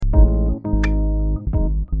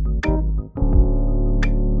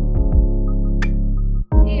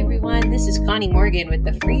host, Connie Morgan, with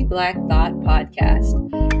the Free Black Thought podcast.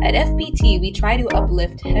 At FBT, we try to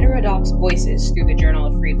uplift heterodox voices through the Journal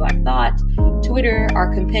of Free Black Thought, Twitter,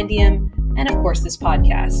 our compendium, and of course this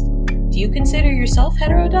podcast. Do you consider yourself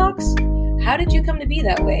heterodox? How did you come to be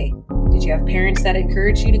that way? Did you have parents that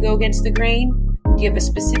encouraged you to go against the grain? Do you have a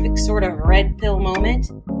specific sort of red pill moment?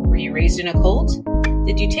 Were you raised in a cult?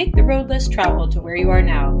 Did you take the road less traveled to where you are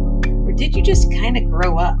now? Or did you just kind of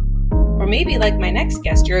grow up? Or maybe, like my next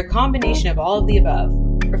guest, you're a combination of all of the above.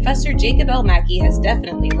 Professor Jacob L. Mackey has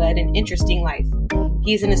definitely led an interesting life.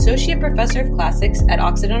 He is an associate professor of classics at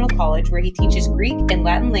Occidental College, where he teaches Greek and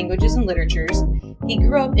Latin languages and literatures. He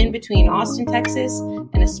grew up in between Austin, Texas,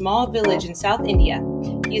 and a small village in South India.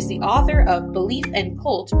 He is the author of Belief and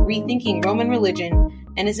Cult, Rethinking Roman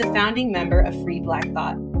Religion, and is a founding member of Free Black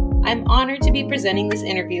Thought. I'm honored to be presenting this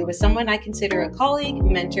interview with someone I consider a colleague,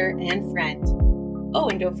 mentor, and friend. Oh,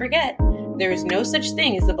 and don't forget, there is no such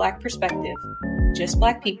thing as the Black perspective. Just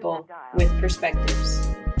Black people with perspectives.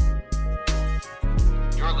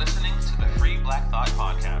 You're listening to the Free Black Thought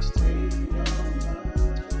podcast.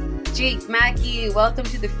 Jake Mackey, welcome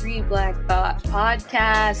to the Free Black Thought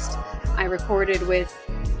podcast. I recorded with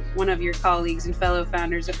one of your colleagues and fellow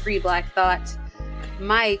founders of Free Black Thought,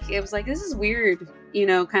 Mike. It was like, this is weird,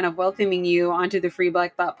 kind of welcoming you onto the Free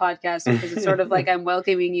Black Thought podcast, because it's sort of like I'm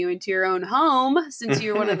welcoming you into your own home since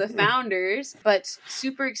you're one of the founders, but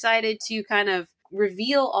super excited to kind of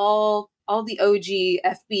reveal all the OG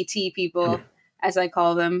FBT people, as I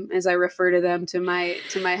call them, as I refer to them to my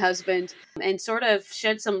husband, and sort of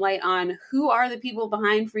shed some light on who are the people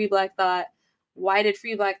behind Free Black Thought, why did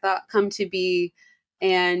Free Black Thought come to be,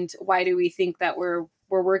 and why do we think that we're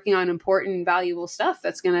working on important, valuable stuff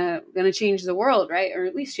that's gonna change the world, right? Or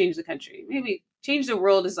at least change the country. Maybe change the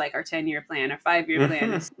world is like our 10-year plan, our 5-year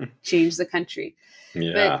plan is change the country.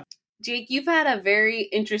 Yeah. But Jake, you've had a very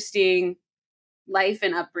interesting life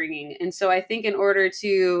and upbringing. And so I think in order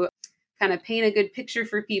to kind of paint a good picture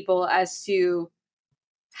for people as to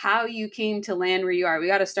how you came to land where you are, we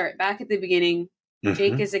got to start back at the beginning.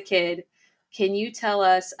 Jake is a kid. Can you tell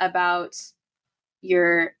us about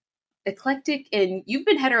your eclectic, and you've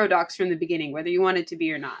been heterodox from the beginning, whether you wanted to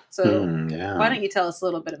be or not. So why don't you tell us a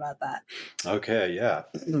little bit about that? Okay, yeah.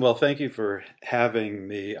 Well, thank you for having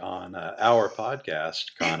me on our podcast,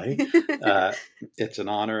 Connie. It's an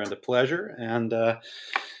honor and a pleasure. And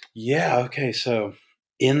okay, so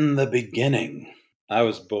in the beginning, I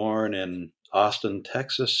was born in Austin,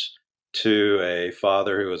 Texas, to a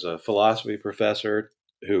father who was a philosophy professor,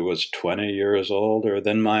 who was 20 years older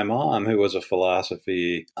than my mom, who was a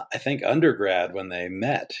philosophy, I think, undergrad when they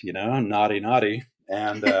met, naughty.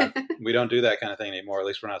 And we don't do that kind of thing anymore, at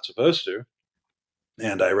least we're not supposed to.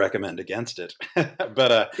 And I recommend against it.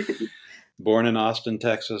 But born in Austin,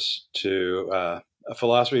 Texas, to a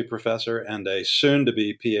philosophy professor and a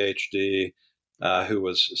soon-to-be PhD who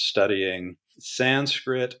was studying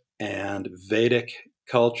Sanskrit and Vedic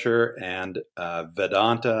culture and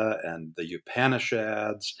Vedanta and the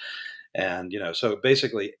Upanishads, and so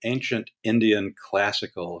basically ancient Indian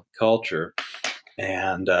classical culture.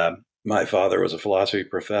 And my father was a philosophy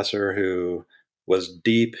professor who was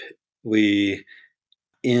deeply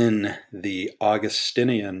in the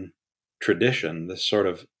Augustinian tradition, this sort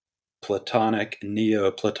of Platonic,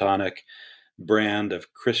 Neoplatonic brand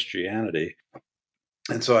of Christianity.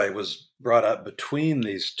 And so I was brought up between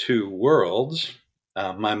these two worlds.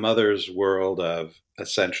 My mother's world of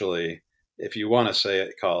essentially, if you want to say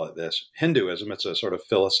it, call it this, Hinduism. It's a sort of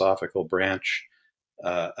philosophical branch,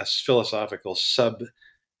 a philosophical set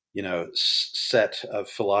of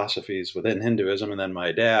philosophies within Hinduism. And then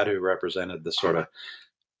my dad, who represented the sort of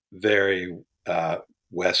very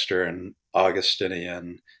Western,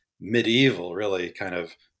 Augustinian, medieval, really kind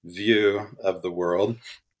of view of the world.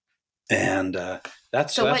 And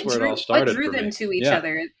that's where it all started. What drew them to each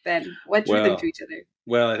other then? What drew them to each other?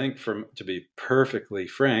 Well, I think to be perfectly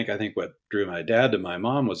frank, I think what drew my dad to my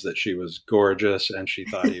mom was that she was gorgeous and she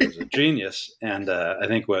thought he was a genius. And I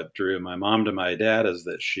think what drew my mom to my dad is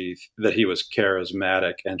that he was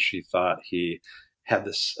charismatic and she thought he had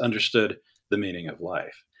understood the meaning of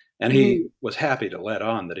life. And he was happy to let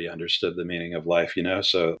on that he understood the meaning of life,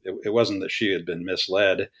 So it wasn't that she had been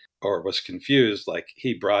misled or was confused. Like,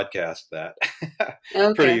 he broadcast that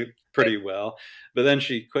pretty well. But then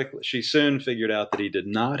she soon figured out that he did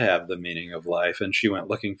not have the meaning of life, and she went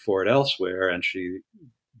looking for it elsewhere. And she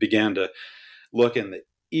began to look in the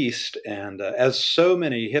East, and as so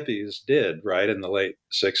many hippies did, right, in the late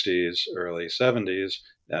 60s, early 70s,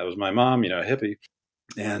 that was my mom, hippie.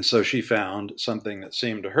 And so she found something that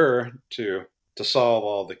seemed to her to solve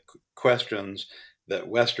all the questions that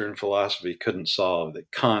Western philosophy couldn't solve,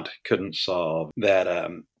 that Kant couldn't solve,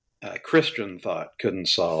 that Christian thought couldn't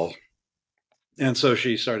solve. And so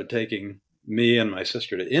she started taking me and my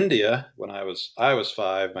sister to India when I was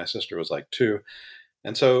 5, my sister was like 2.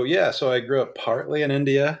 And so, so I grew up partly in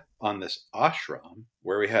India on this ashram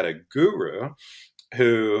where we had a guru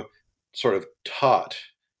who sort of taught,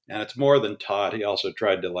 and it's more than taught, he also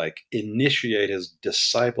tried to like initiate his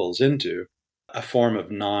disciples into a form of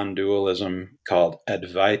non-dualism called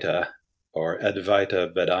Advaita, or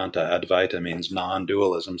Advaita Vedanta. Advaita means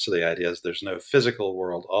non-dualism. So the idea is there's no physical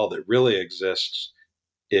world. All that really exists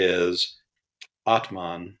is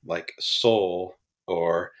Atman, like soul,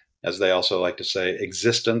 or as they also like to say,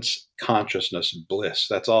 existence, consciousness, bliss.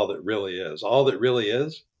 That's all that really is. All that really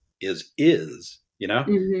is,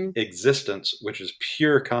 existence, which is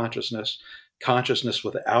pure consciousness, consciousness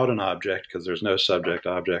without an object, because there's no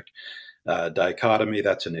subject-object dichotomy.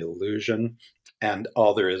 That's an illusion. And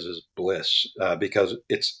all there is bliss, because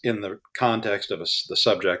it's in the context of the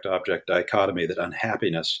subject-object dichotomy that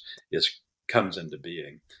unhappiness comes into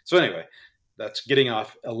being. So anyway, that's getting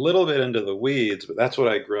off a little bit into the weeds, but that's what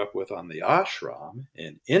I grew up with on the ashram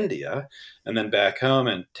in India. And then back home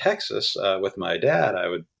in Texas with my dad,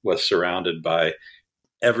 was surrounded by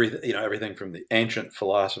everything from the ancient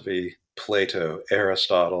philosophy, Plato,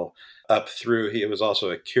 Aristotle, up through. He was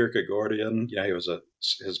also a Kierkegaardian. He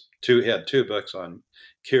had 2 books on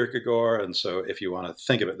Kierkegaard, and so if you want to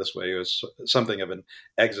think of it this way, he was something of an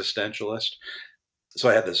existentialist. So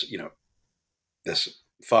I had this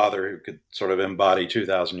father who could sort of embody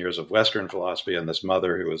 2,000 years of Western philosophy, and this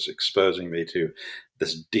mother who was exposing me to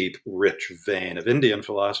this deep, rich vein of Indian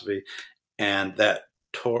philosophy, and that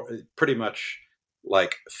pretty much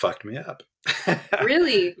like fucked me up.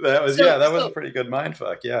 Really? That was a pretty good mind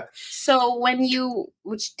fuck. Yeah. So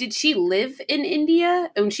did she live in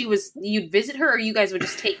India? And you'd visit her, or you guys would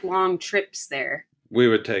just take long trips there? We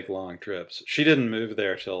would take long trips. She didn't move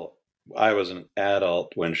there till I was an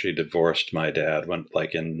adult when she divorced my dad,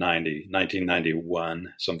 like in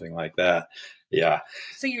 1991, something like that. Yeah.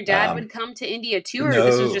 So your dad would come to India too, or no,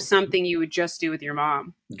 this was just something you would just do with your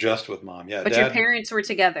mom? Just with mom, yeah. But your parents were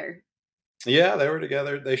together? Yeah, they were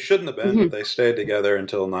together. They shouldn't have been, but they stayed together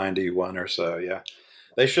until 91 or so, yeah.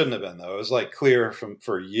 They shouldn't have been, though. It was like clear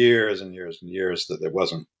for years and years and years that it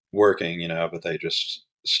wasn't working, but they just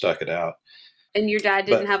stuck it out. And your dad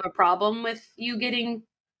didn't have a problem with you getting,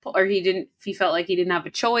 or he felt like he didn't have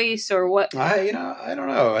a choice, or what? I don't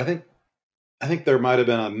know. I think there might have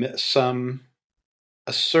been a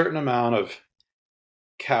certain amount of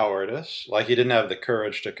cowardice, like he didn't have the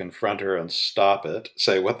courage to confront her and stop it,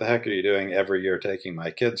 say, what the heck are you doing every year taking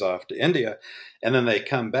my kids off to India? And then they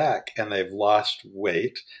come back and they've lost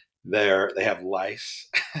weight. They have lice.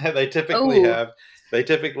 They typically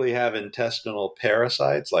have intestinal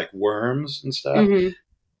parasites like worms and stuff. Mm-hmm.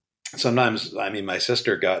 Sometimes, my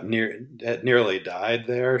sister nearly died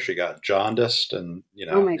there. She got jaundiced and,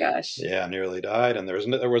 oh my gosh. Yeah, nearly died. And there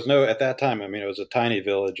was no, at that time, it was a tiny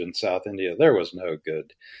village in South India. There was no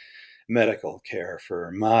good medical care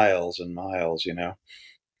for miles and miles,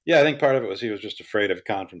 Yeah, I think part of it was he was just afraid of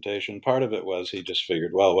confrontation. Part of it was he just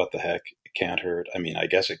figured, well, what the heck? It can't hurt. I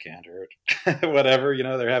guess it can't hurt. Whatever,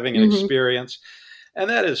 they're having an experience. And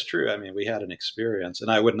that is true. We had an experience and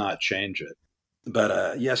I would not change it.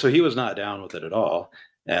 But so he was not down with it at all.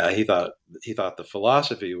 He thought the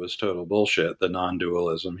philosophy was total bullshit, the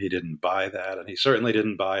non-dualism. He didn't buy that, and he certainly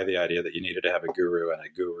didn't buy the idea that you needed to have a guru and a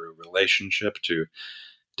guru relationship to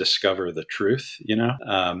discover the truth.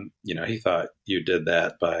 He thought you did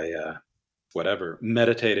that by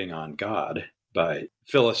meditating on God, by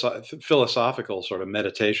philosophical sort of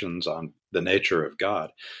meditations on the nature of God.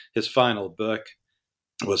 His final book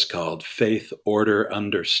was called Faith, Order,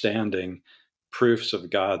 Understanding: Proofs of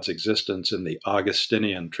God's Existence in the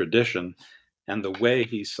Augustinian Tradition. And the way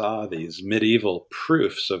he saw these medieval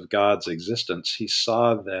proofs of God's existence, he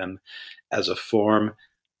saw them as a form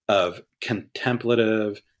of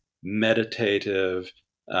contemplative, meditative,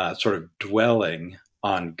 sort of dwelling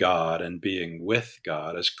on God and being with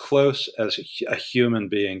God, as close as a human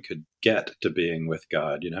being could get to being with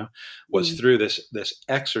God, was through this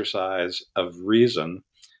exercise of reason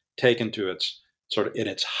taken to its sort of in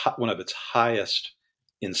its one of its highest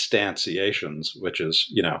instantiations, which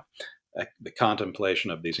is, the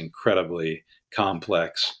contemplation of these incredibly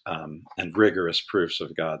complex and rigorous proofs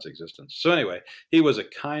of God's existence. So anyway, he was a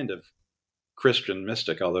kind of Christian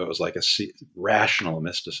mystic, although it was like a rational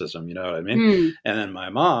mysticism, you know what I mean? Mm. And then my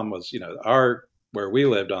mom was, where we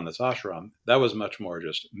lived on this ashram, that was much more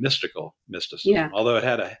just mystical mysticism, although it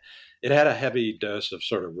had it had a heavy dose of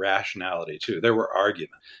sort of rationality too. There were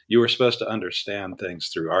arguments. You were supposed to understand things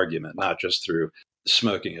through argument, not just through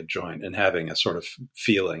smoking a joint and having a sort of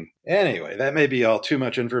feeling. Anyway, that may be all too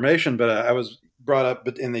much information, but I was brought up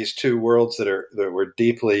in these two worlds that were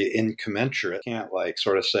deeply incommensurate. You can't like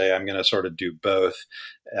sort of say I'm going to sort of do both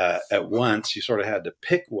at once. You sort of had to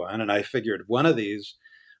pick one, and I figured one of these,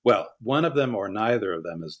 well, one of them or neither of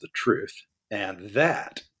them is the truth, and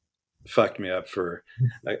that fucked me up for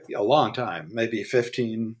a long time, maybe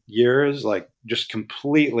 15 years, like just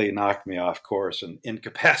completely knocked me off course and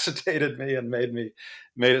incapacitated me and made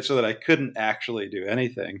it so that I couldn't actually do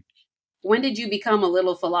anything. When did you become a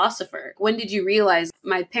little philosopher? When did you realize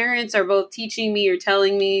my parents are both teaching me or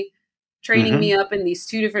telling me, training me up in these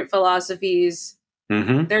two different philosophies?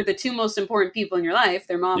 They're the two most important people in your life.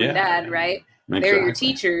 They're mom and dad, right? Exactly. They're your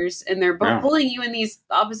teachers, and they're both pulling you in these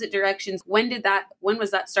opposite directions. When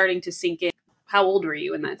was that starting to sink in? How old were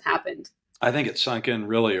you when that happened? I think it sunk in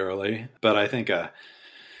really early, but I think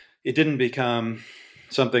it didn't become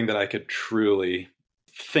something that I could truly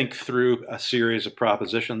think through a series of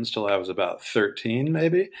propositions till I was about 13,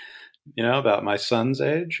 maybe, about my son's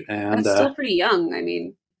age. And that's still pretty young. I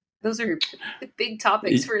mean, those are big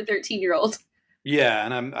topics for a 13-year-old. Yeah,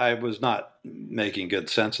 and I was not making good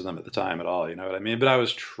sense of them at the time at all, you know what I mean? But I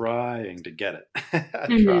was trying to get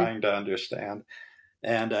it, trying to understand.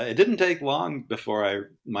 And it didn't take long before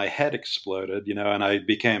my head exploded, and I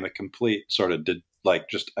became a complete sort of,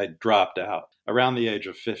 I dropped out. Around the age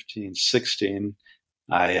of 15, 16,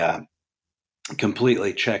 I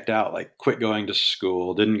completely checked out, like quit going to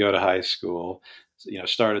school, didn't go to high school,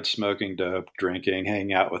 started smoking dope, drinking,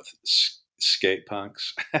 hanging out with skate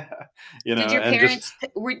punks. Did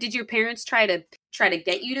your parents try to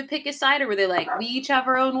get you to pick a side, or were they like, we each have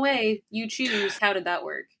our own way, you choose? How did that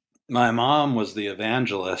work? My mom was the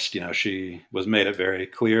evangelist. She made it very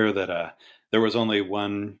clear that there was only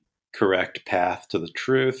one correct path to the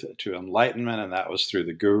truth, to enlightenment, and that was through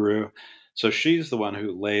the guru. So she's the one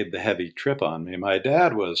who laid the heavy trip on me. My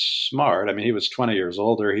dad was smart. I mean, he was 20 years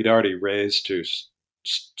older. He'd already raised two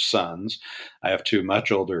sons. I have two much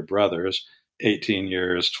older brothers, 18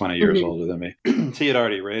 years, 20 years older than me. He had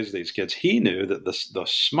already raised these kids. He knew that the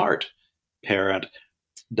smart parent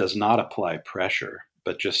does not apply pressure,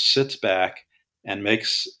 but just sits back and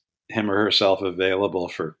makes him or herself available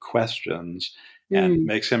for questions and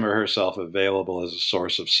makes him or herself available as a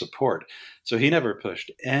source of support. So he never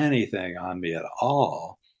pushed anything on me at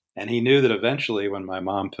all. And he knew that eventually when my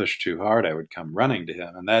mom pushed too hard, I would come running to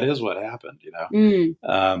him. And that is what happened,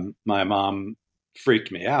 My mom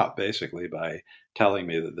freaked me out basically by telling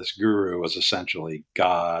me that this guru was essentially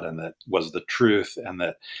God and that was the truth and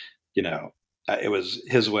that, it was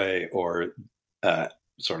his way or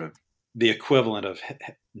sort of the equivalent of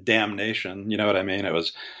damnation. You know what I mean? It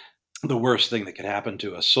was the worst thing that could happen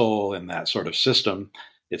to a soul in that sort of system.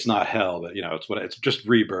 It's not hell, but it's just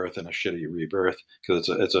rebirth and a shitty rebirth because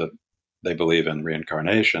they believe in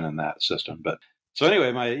reincarnation in that system. But so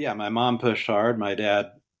anyway, my mom pushed hard, my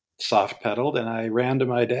dad soft pedaled, and I ran to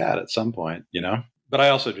my dad at some point, But I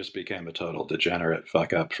also just became a total degenerate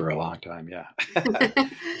fuck up for a long time.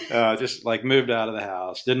 Yeah, just like moved out of the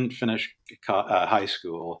house, didn't finish high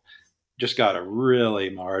school, just got a really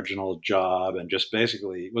marginal job, and just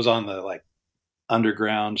basically was on the like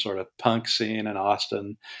underground sort of punk scene in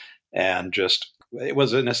Austin, and just it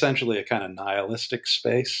was essentially a kind of nihilistic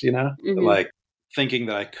space, like thinking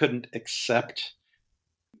that I couldn't accept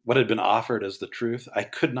what had been offered as the truth. I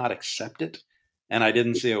could not accept it, and I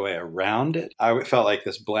didn't see a way around it. I felt like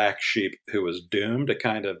this black sheep who was doomed, a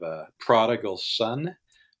kind of a prodigal son.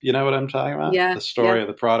 You know what I'm talking about? Yeah. The story of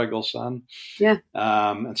the prodigal son. Yeah.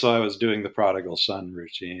 And so I was doing the prodigal son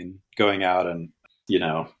routine, going out and,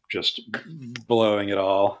 just blowing it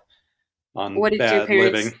all on bad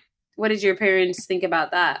living. What did your parents think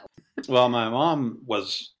about that? Well, my mom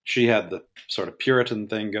she had the sort of Puritan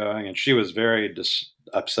thing going, and she was very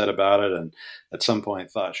upset about it. And at some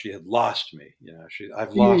point thought she had lost me.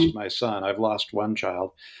 I've lost my son. I've lost one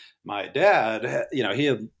child. My dad, he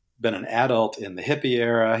had been an adult in the hippie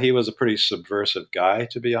era. He was a pretty subversive guy,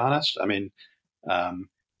 to be honest. I mean,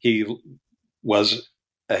 he was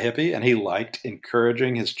a hippie and he liked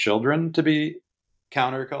encouraging his children to be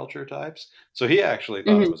counterculture types. So he actually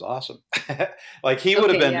thought it was awesome. Like he would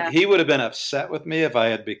have been upset with me if I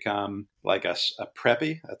had become like a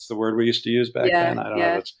preppy. That's the word we used to use back then. I don't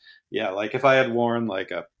know. Like if I had worn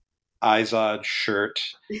like a Izod shirt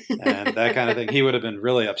and that kind of thing, he would have been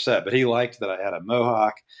really upset. But he liked that I had a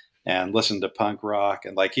mohawk and listened to punk rock,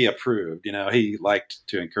 and like he approved. He liked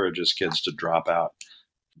to encourage his kids to drop out.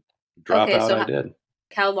 I did.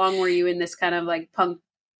 How long were you in this kind of like punk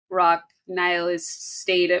rock nihilist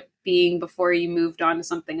state of being before you moved on to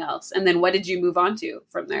something else? And then what did you move on to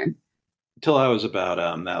from there? Till I was about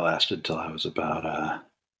that lasted till I was about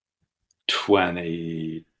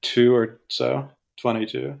 22 or so,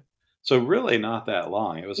 22. So really not that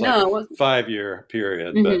long. It was like No, a it wasn't. 5-year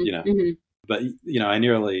period, but Mm-hmm, mm-hmm. I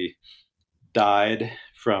nearly died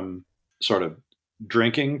from sort of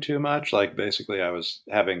drinking too much. Like basically I was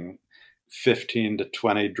having 15 to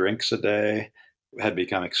 20 drinks a day, had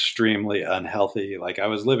become extremely unhealthy. Like I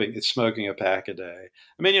was smoking a pack a day.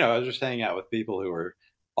 I mean, I was just hanging out with people who were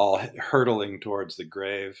all hurtling towards the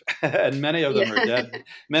grave and many of them are Yeah. dead.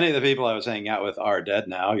 Many of the people I was hanging out with are dead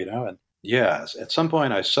now, and yes, at some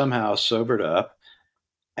point I somehow sobered up.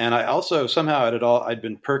 And I also somehow I'd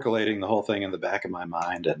been percolating the whole thing in the back of my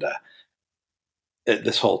mind and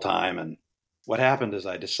this whole time. And what happened is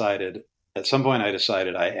at some point I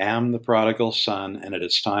decided I am the prodigal son and it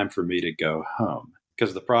is time for me to go home,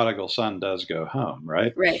 because the prodigal son does go home,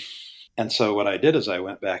 right? Right. And so what I did is I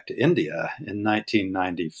went back to India in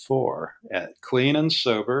 1994, clean and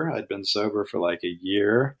sober. I'd been sober for like a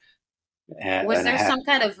year. Was there some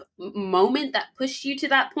kind of moment that pushed you to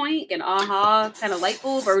that point, an aha kind of light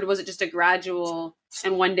bulb, or was it just a gradual,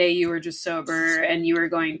 and one day you were just sober and you were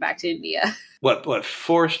going back to India? What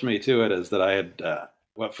forced me to it is that I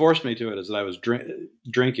was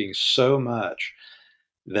drinking so much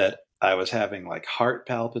that I was having like heart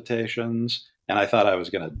palpitations and I thought I was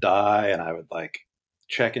going to die, and I would like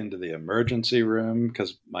check into the emergency room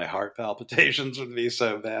because my heart palpitations would be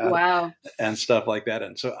so bad. Wow. And stuff like that.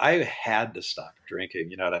 And so I had to stop drinking,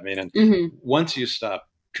 you know what I mean? And Mm-hmm. once you stop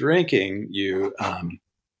drinking, you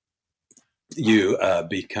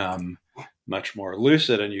become much more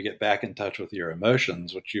lucid and you get back in touch with your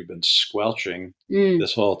emotions, which you've been squelching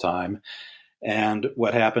this whole time. And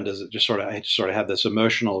what happened is I just sort of had this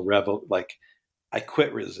emotional like I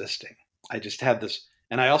quit resisting. I just had this,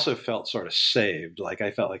 and I also felt sort of saved. Like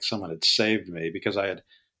I felt like someone had saved me because I had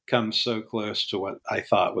come so close to what I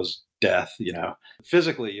thought was death.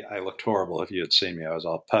 Physically I looked horrible. If you had seen me, I was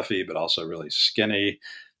all puffy, but also really skinny.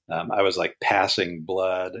 I was like passing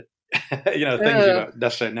blood, things you don't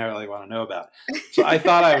necessarily want to know about. So I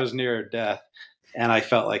thought I was near death and I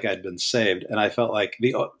felt like I'd been saved. And I felt like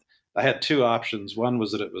I had two options. One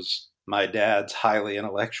was that it was my dad's highly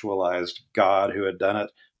intellectualized God who had done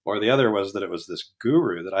it, or the other was that it was this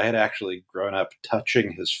guru that I had actually grown up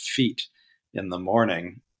touching his feet in the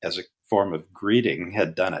morning as a form of greeting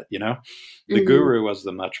had done it. The guru was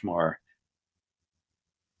the much more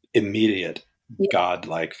immediate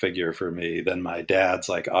God-like figure for me than my dad's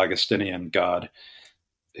like Augustinian God,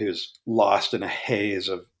 who's lost in a haze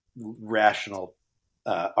of rational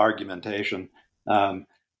argumentation.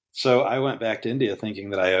 So I went back to India thinking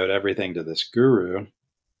that I owed everything to this guru,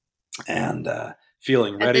 and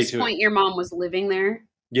feeling ready to. At this point, your mom was living there?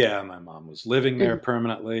 Yeah, my mom was living there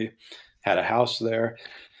permanently, had a house there.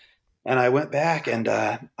 And I went back and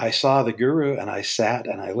I saw the guru and I sat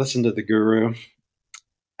and I listened to the guru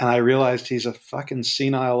and I realized he's a fucking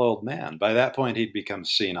senile old man. By that point, he'd become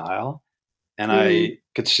senile. And I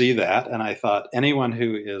could see that. And I thought anyone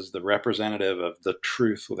who is the representative of the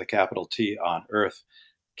truth with a capital T on earth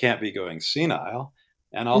can't be going senile.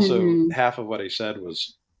 And also half of what he said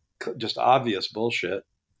was just obvious bullshit.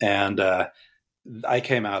 And I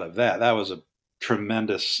came out of that. That was a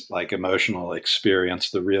tremendous like emotional experience.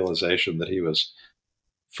 The realization that he was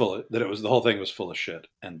the whole thing was full of shit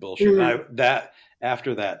and bullshit. And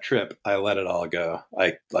after that trip, I let it all go.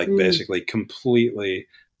 I basically completely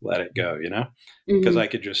let it go, because I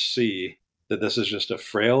could just see that this is just a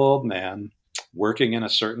frail old man working in a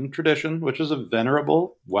certain tradition, which is a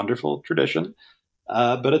venerable, wonderful tradition.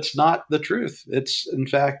 But it's not the truth. In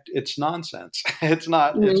fact, it's nonsense. It's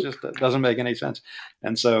not, it doesn't make any sense.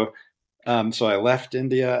 And so I left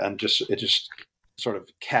India and it just sort of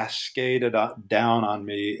cascaded down on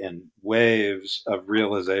me in waves of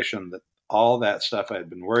realization that all that stuff I had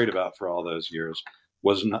been worried about for all those years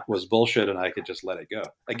was bullshit, and I could just let it go.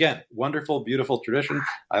 Again, wonderful, beautiful tradition.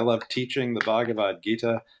 I love teaching the Bhagavad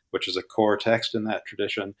Gita, which is a core text in that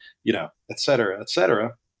tradition, et cetera, et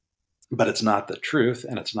cetera. But it's not the truth,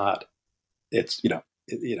 and it's not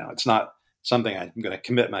something I'm going to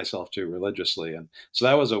commit myself to religiously. And so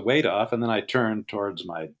that was a weight off. And then I turned towards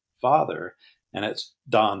my father, and it's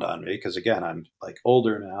dawned on me, because again, I'm like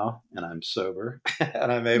older now and I'm sober and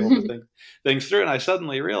I'm able to think things through. And I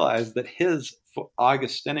suddenly realized that his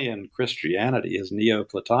Augustinian Christianity, his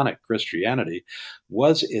Neoplatonic Christianity,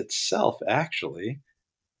 was itself actually,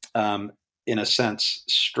 in a sense,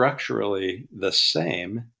 structurally the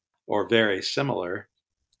same or very similar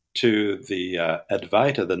to the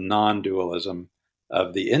Advaita, the non-dualism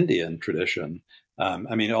of the Indian tradition.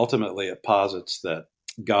 I mean, ultimately, it posits that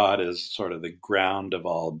God is sort of the ground of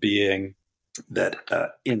all being, that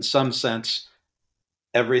in some sense,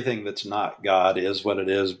 everything that's not God is what it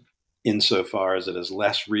is insofar as it is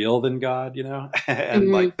less real than God, and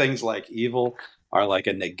Mm-hmm. like things like evil are like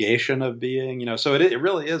a negation of being, so it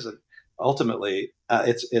really is ultimately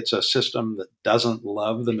it's a system that doesn't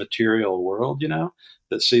love the material world,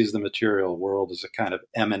 that sees the material world as a kind of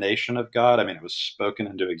emanation of God. I mean, it was spoken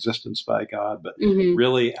into existence by God, but Mm-hmm.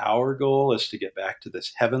 really our goal is to get back to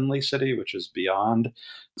this heavenly city, which is beyond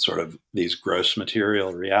sort of these gross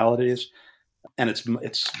material realities. And it's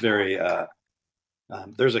very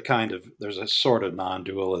there's a sort of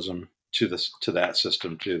non-dualism to that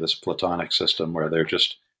system, to this Platonic system, where they're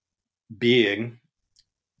just being.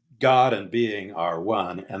 God and being are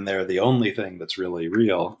one, and they're the only thing that's really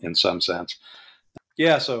real in some sense.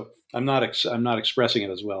 Yeah, so I'm not expressing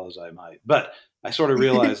it as well as I might, but I sort of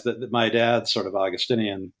realized that my dad's sort of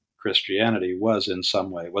Augustinian Christianity was in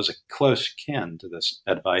some way was a close kin to this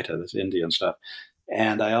Advaita, this Indian stuff,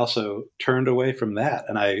 and I also turned away from that,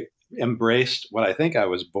 and I embraced what I think I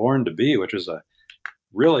was born to be, which is a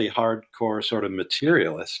really hardcore sort of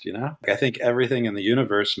materialist. I think everything in the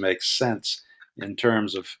universe makes sense in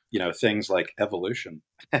terms of things like evolution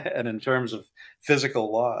and in terms of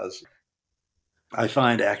physical laws. I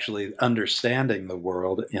find actually understanding the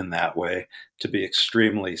world in that way to be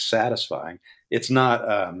extremely satisfying. It's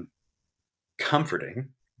not comforting,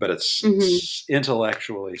 but Mm-hmm. it's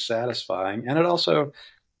intellectually satisfying. And it also,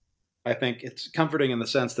 I think it's comforting in the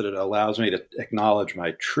sense that it allows me to acknowledge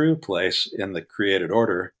my true place in the created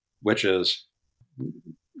order, which is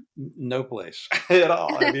no place at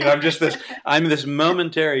all. I mean, I'm this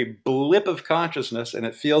momentary blip of consciousness, and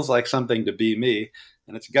it feels like something to be me.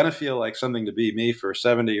 And it's going to feel like something to be me for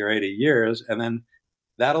 70 or 80 years, and then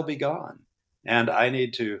that'll be gone. And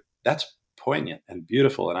that's poignant and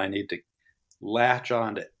beautiful. And I need to latch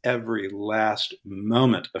on to every last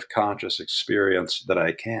moment of conscious experience that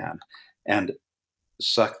I can and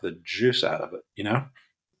suck the juice out of it.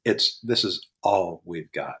 This is all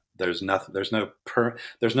we've got. There's nothing. There's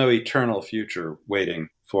no eternal future waiting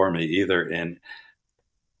for me, either in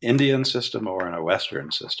Indian system or in a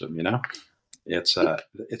Western system. It's You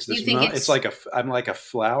this. think It's it's like I'm like a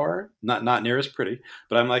flower, not near as pretty,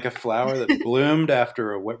 but I'm like a flower that bloomed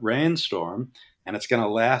after a rainstorm, and it's going to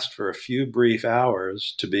last for a few brief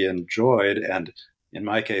hours to be enjoyed, and in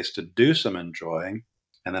my case, to do some enjoying,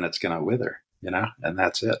 and then it's going to wither. And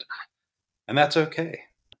that's it, and that's okay.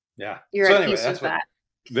 Yeah. you're So at anyway, peace that's with what that?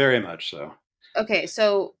 very much so. Okay,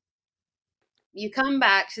 so you come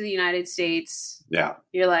back to the United States. Yeah.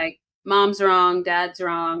 You're like, mom's wrong, dad's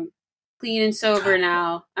wrong, clean and sober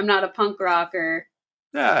now. I'm not a punk rocker.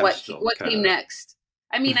 Yeah, I'm still What kind came of. next?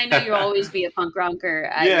 I mean, I know you'll always be a punk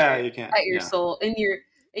rocker Yeah, you can't. at your Yeah. soul, in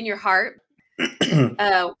your heart.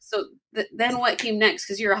 So then what came next?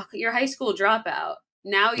 Because you're a high school dropout. Uh-huh.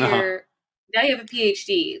 Now you have a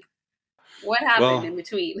PhD. What happened Well, in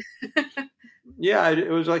between? yeah, it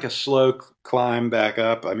was like a slow climb back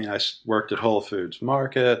up. I mean, I worked at Whole Foods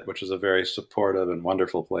Market, which is a very supportive and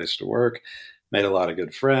wonderful place to work. Made a lot of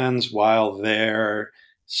good friends while there.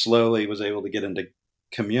 Slowly was able to get into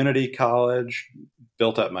community college,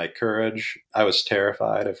 built up my courage. I was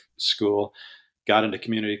terrified of school. Got into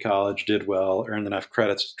community college, did well, earned enough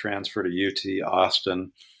credits to transfer to UT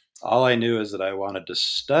Austin. All I knew is that I wanted to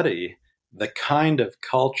study the kind of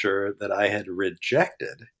culture that I had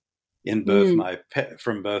rejected in Mm,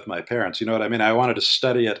 from both my parents. You know what I mean? I wanted to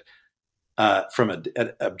study it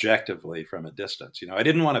objectively from a distance. I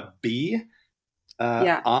didn't want to be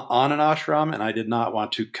yeah. on an ashram, and I did not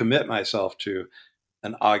want to commit myself to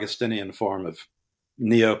an Augustinian form of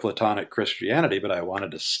Neoplatonic Christianity, but I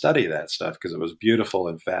wanted to study that stuff because it was beautiful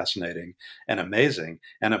and fascinating and amazing.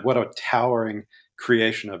 And what a towering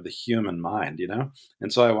creation of the human mind.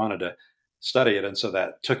 And so I wanted to study it. And so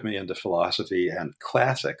that took me into philosophy and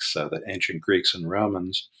classics, so the ancient Greeks and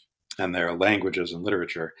Romans and their languages and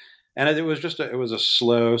literature. And it was it was a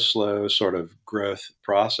slow sort of growth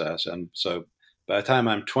process. And so by the time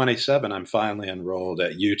I'm 27, I'm finally enrolled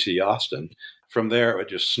at UT Austin. From there, it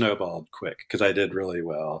just snowballed quick because I did really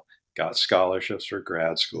well, got scholarships for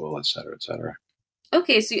grad school, et cetera, et cetera.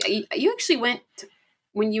 Okay, so you actually went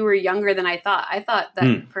when you were younger than I thought. I thought that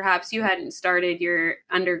Hmm. perhaps you hadn't started your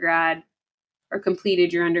undergrad or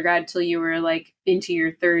completed your undergrad till you were like into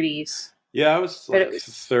your 30s. Yeah, I was But it like was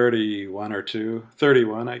 31 or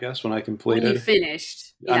 31, I guess, when I when you completed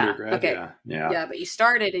finished. Yeah. undergrad. Okay. Yeah, yeah. Yeah, but you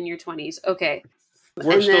started in your 20s. Okay.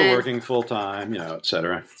 We're And still then working full time, et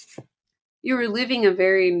cetera. you were living a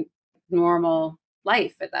very normal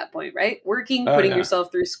life at that point, right? Working, Oh, putting yeah.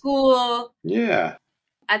 yourself through school. Yeah.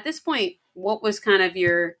 At this point, what was kind of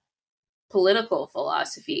your political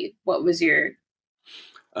philosophy? What was your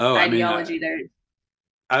Oh, I mean, ideology there?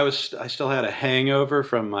 I still had a hangover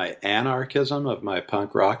from my anarchism of my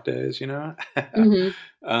punk rock days, you know?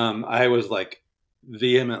 Mm-hmm. I was like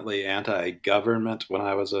vehemently anti-government when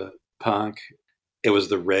I was a punk. It was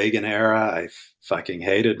the Reagan era. I fucking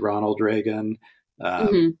hated Ronald Reagan.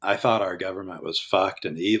 Mm-hmm. I thought our government was fucked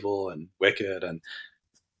and evil and wicked, and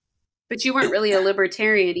But you weren't really a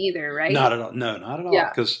libertarian either, right? not at all. No, not at all. Yeah.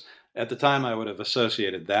 Because at the time, I would have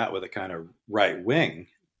associated that with a kind of right wing,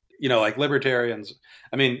 like libertarians.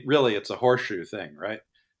 I mean, really, it's a horseshoe thing, right?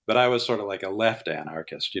 But I was sort of like a left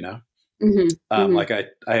anarchist, Mm-hmm. Mm-hmm. Like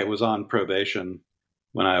I was on probation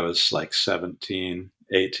when I was like 17,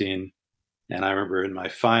 18. And I remember in my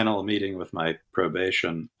final meeting with my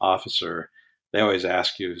probation officer, they always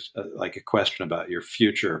ask you like a question about your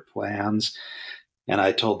future plans. And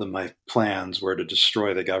I told them my plans were to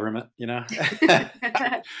destroy the government, And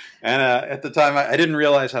at the time, I didn't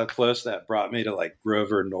realize how close that brought me to like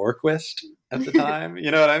Grover Norquist at the time.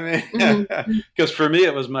 You know what I mean? Because for me,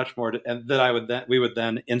 it was much more, and that we would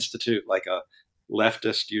then institute like a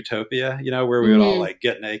leftist utopia, where we would all Mm-hmm. like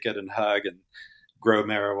get naked and hug and grow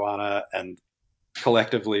marijuana and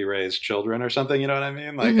collectively raise children or something. You know what I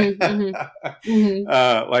mean? Like, Mm-hmm.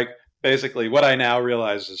 Mm-hmm. like basically, what I now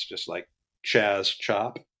realize is just like Chaz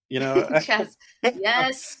Chop. Yes.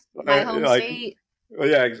 Yes. My home Like, state. well,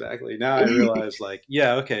 yeah, exactly. Now I realize, like,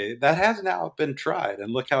 yeah, okay, that has now been tried,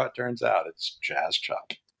 and look how it turns out. It's Jazz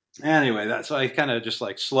Chop. Anyway, so I kind of just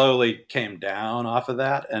like slowly came down off of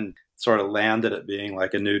that and sort of landed at being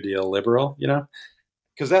like a New Deal liberal,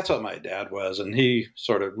 because that's what my dad was, and he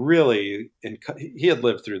sort of really he had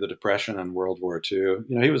lived through the Depression and World War II.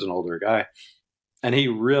 He was an older guy, and he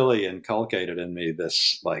really inculcated in me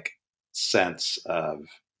this like sense of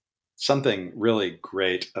something really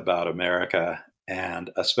great about America, and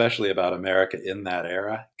especially about America in that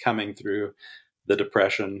era, coming through the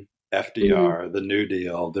Depression, Mm-hmm. FDR, the New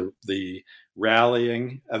Deal, the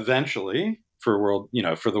rallying eventually for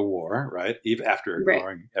for the war, right? Even after Right.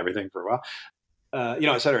 ignoring everything for a while,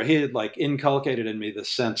 et cetera. He had like inculcated in me this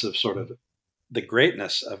sense of sort of the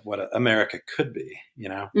greatness of what America could be,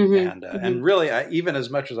 Mm-hmm. Mm-hmm. and really, even as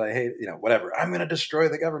much as I hate, whatever, I'm going to destroy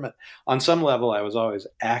the government. On some level, I was always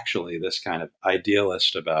actually this kind of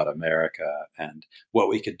idealist about America and what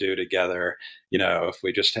we could do together, if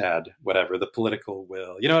we just had whatever the political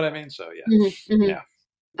will, you know what I mean? So Mm-hmm. Mm-hmm. yeah,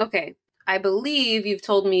 Okay. I believe you've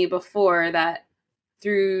told me before that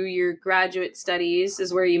through your graduate studies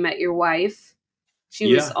is where you met your wife.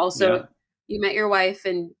 She was yeah. also, you met your wife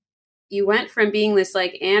and you went from being this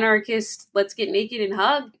like anarchist, let's get naked and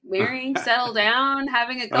hug, marrying, settle down,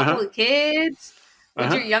 having a couple Uh-huh. of kids.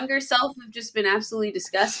 Would your Uh-huh. younger self have just been absolutely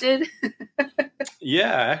disgusted?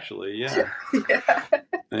 Yeah, actually, yeah. Yeah.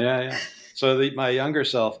 Yeah. So my younger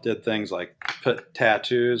self did things like put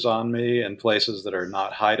tattoos on me in places that are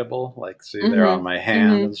not hideable, like see they're on Mm-hmm. my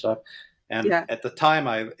hand Mm-hmm. and stuff. And Yeah. at the time,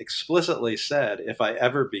 I explicitly said, if I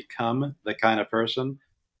ever become the kind of person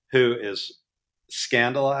who is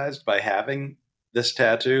scandalized by having this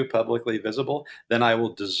tattoo publicly visible, then I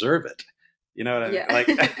will deserve it. You know what I mean? Yeah.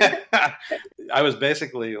 Like, I was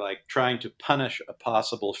basically like trying to punish a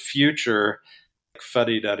possible future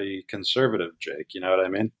fuddy-duddy conservative Jake. You know what I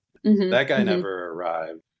mean? Mm-hmm. That guy Mm-hmm. never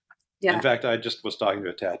arrived. In Yeah. fact, I just was talking to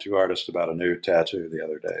a tattoo artist about a new tattoo the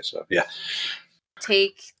other day. So yeah.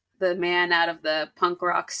 Take the man out of the punk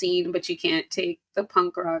rock scene, but you can't take the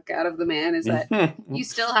punk rock out of the man. Is that you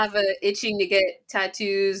still have a itching to get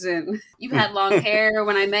tattoos, and you've had long hair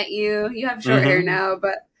when I met you. You have short hair now,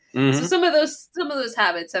 but so some of those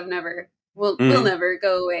habits have never will never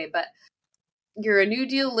go away. But you're a New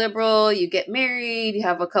Deal liberal. You get married. You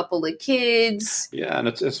have a couple of kids. Yeah, and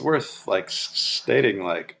it's worth like stating,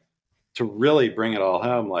 like, to really bring it all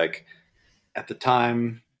home, like at the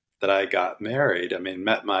time that I got married, I mean,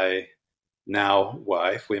 met my now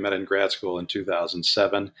wife. We met in grad school in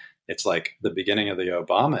 2007. It's like the beginning of the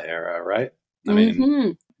Obama era, right? I mean,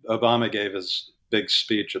 Mm-hmm. Obama gave his big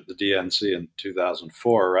speech at the DNC in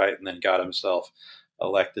 2004, right? And then got himself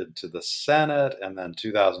elected to the Senate. And then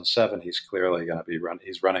 2007, he's clearly going to be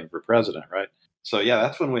he's running for president, right? So yeah,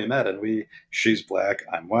 that's when we met. And she's black,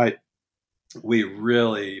 I'm white. We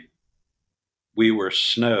were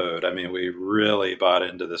snowed. I mean, we really bought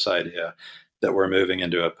into this idea that we're moving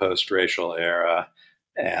into a post-racial era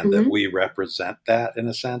and that we represent that in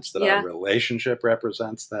a sense, that our relationship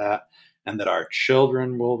represents that, and that our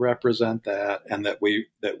children will represent that, and that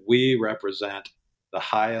we represent the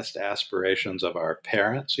highest aspirations of our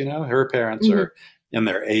parents. Her parents Mm-hmm. are in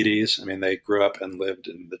their 80s. I mean, they grew up and lived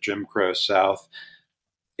in the Jim Crow South.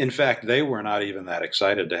 In fact, they were not even that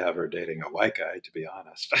excited to have her dating a white guy, to be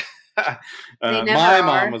honest. They never my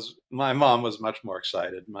are. mom was much more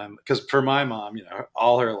excited. Because for my mom,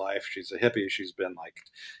 all her life she's a hippie. She's been like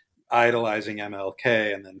idolizing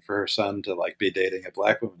MLK, and then for her son to like be dating a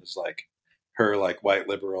black woman is like her like white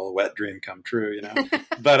liberal wet dream come true.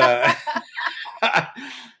 But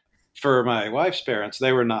for my wife's parents,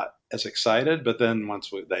 they were not as excited. But then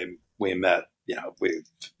once we met, we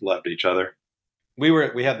loved each other.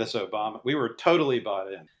 We had this Obama. We were totally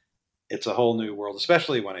bought in. It's a whole new world,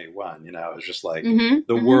 especially when he won. It was just like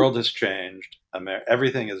the world has changed.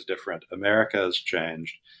 Everything is different. America has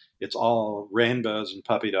changed. It's all rainbows and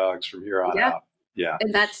puppy dogs from here on out. Yeah,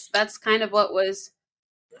 and that's kind of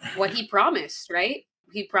what he promised, right?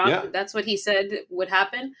 That's what he said would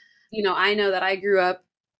happen. I know that I grew up.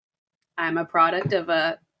 I'm a product of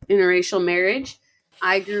a interracial marriage.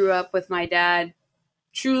 I grew up with my dad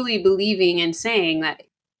truly believing and saying that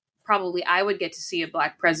probably I would get to see a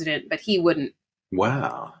black president, but he wouldn't.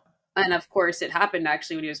 Wow. And of course, it happened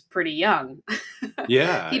actually when he was pretty young.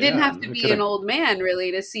 Yeah, he didn't have to be an old man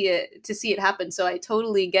really to see it happen. So I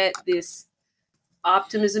totally get this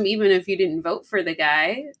optimism, even if you didn't vote for the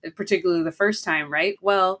guy, particularly the first time, right?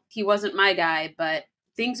 Well, he wasn't my guy, but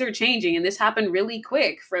things are changing, and this happened really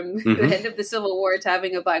quick from the end of the Civil War to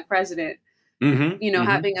having a black president.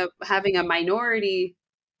 Having a minority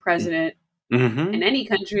president in any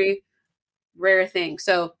country, rare thing.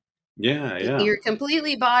 So you're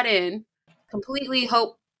completely bought in, completely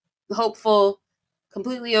hopeful,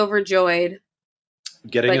 completely overjoyed.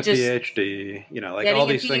 Getting a PhD, all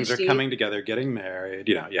these things are coming together, getting married,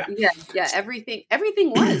 Yeah, everything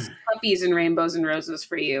was puppies and rainbows and roses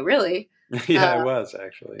for you, really. Yeah, it was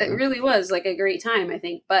actually. It really was like a great time, I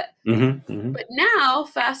think. But but now,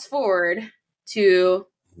 fast forward to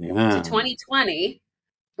 2020,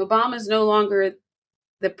 Obama's no longer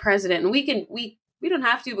the president, and we don't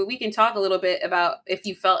have to, but we can talk a little bit about if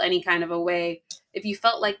you felt any kind of a way, if you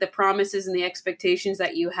felt like the promises and the expectations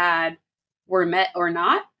that you had were met or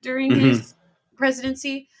not during his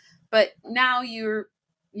presidency. But now you're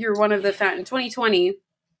one of the in 2020,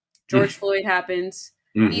 George Floyd happens.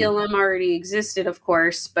 BLM already existed, of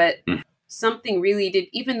course, but something really did.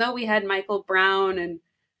 Even though we had Michael Brown and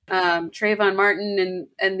Trayvon Martin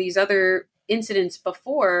and these other incidents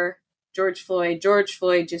before George Floyd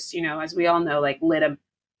just, as we all know, like lit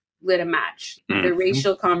a match. The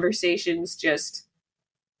racial conversations just,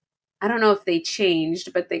 I don't know if they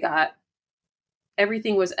changed, but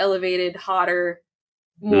everything was elevated, hotter,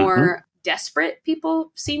 more desperate.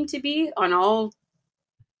 People seem to be on all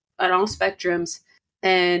spectrums.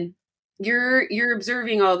 And you're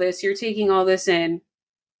observing all this, you're taking all this in.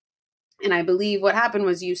 And I believe what happened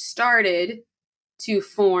was you started to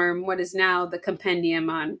form what is now the compendium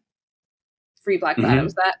on Free Black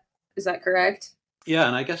Thought. Is that correct? Yeah,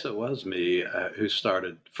 and I guess it was me who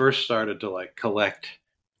first started to like collect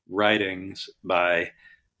writings by,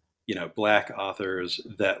 Black authors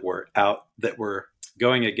that were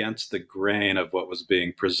going against the grain of what was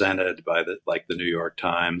being presented by the New York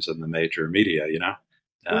Times and the major media,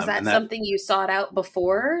 Was that something you sought out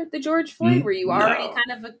before the George Floyd? Were you already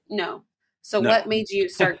kind of no? So what made you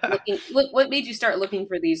start looking? What made you start looking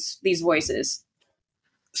for these voices?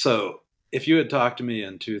 So if you had talked to me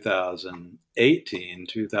in 2018,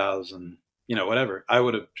 2000, whatever, I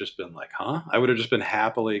would have just been like, huh? I would have just been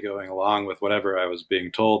happily going along with whatever I was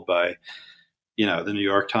being told by, the New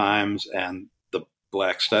York Times and the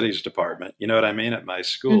Black Studies department. You know what I mean? At my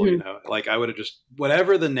school, I would have just,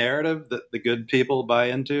 whatever the narrative that the good people buy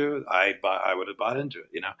into, I would have bought into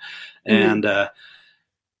it, And I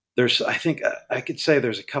think I could say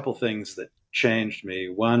there's a couple things that changed me.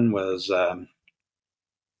 One was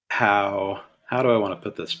how do I want to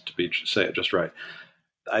put this to say it just right?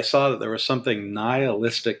 I saw that there was something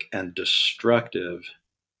nihilistic and destructive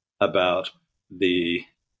about the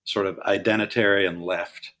sort of identitarian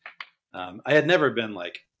left. I had never been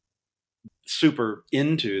like super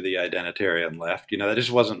into the identitarian left. That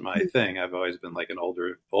just wasn't my thing. I've always been like an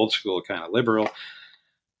old school kind of liberal.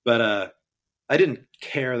 But I didn't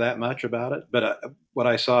care that much about it. But what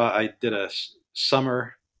I saw, I did a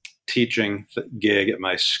summer teaching gig at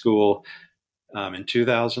my school in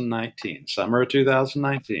 2019, summer of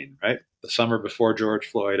 2019, right? The summer before George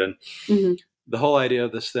Floyd. And the whole idea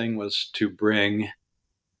of this thing was to bring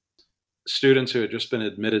students who had just been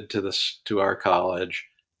admitted to our college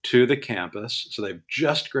to the campus. So they've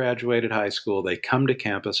just graduated high school. They come to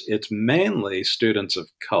campus. It's mainly students of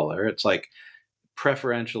color. It's like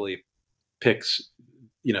preferentially picks,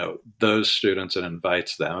 those students and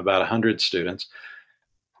invites them, about 100 students.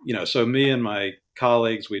 So me and my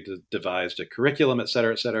colleagues, we devised a curriculum, et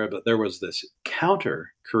cetera, but there was this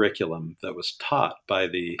counter curriculum that was taught by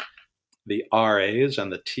the RAs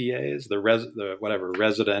and the TAs, the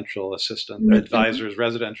residential assistant advisors,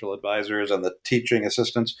 residential advisors, and the teaching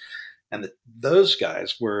assistants. And those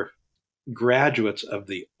guys were graduates of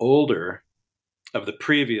the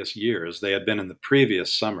previous years. They had been in the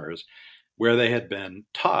previous summers where they had been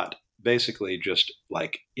taught basically just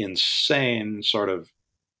like insane sort of,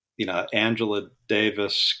 Angela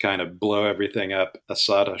Davis kind of blow everything up,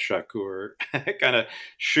 Asada Shakur kind of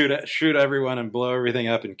shoot everyone and blow everything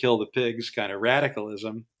up and kill the pigs kind of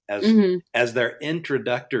radicalism as their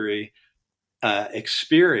introductory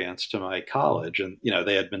experience to my college. And,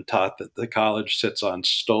 they had been taught that the college sits on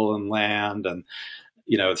stolen land and,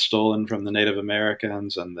 it's stolen from the Native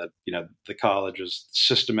Americans, and that, the college is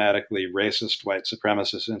systematically racist, white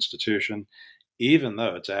supremacist institution, even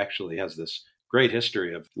though it's actually has this great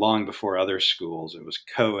history of long before other schools. It was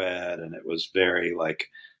co-ed, and it was very like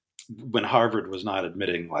when Harvard was not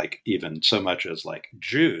admitting like even so much as like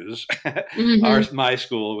Jews. My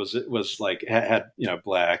school was like had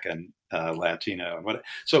Black and Latino and what.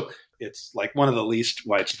 So it's like one of the least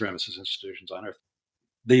white supremacist institutions on earth.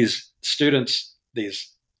 These students,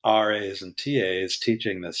 these RAs and TAs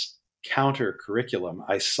teaching this counter curriculum,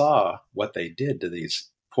 I saw what they did to these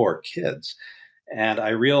poor kids. And I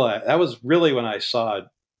realized that was really when I saw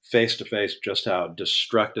face to face just how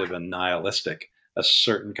destructive and nihilistic a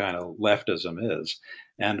certain kind of leftism is.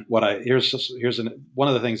 And one of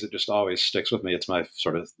the things that just always sticks with me. It's my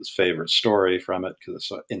sort of favorite story from it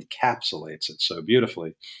because it encapsulates it so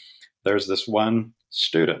beautifully. There's this one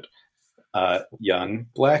student, young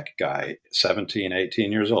Black guy, 17,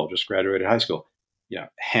 18 years old, just graduated high school,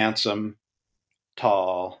 handsome,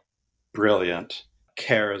 tall, brilliant,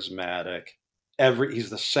 charismatic. He's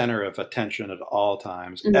the center of attention at all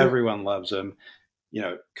times. Everyone loves him.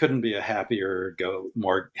 Couldn't be a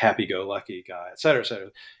more happy-go-lucky guy, et cetera, et cetera.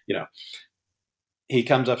 He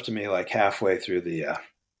comes up to me like halfway through the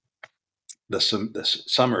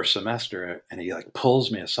summer semester, and he like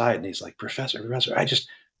pulls me aside, and he's like, Professor, I just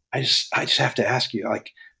have to ask you,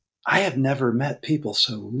 like, I have never met people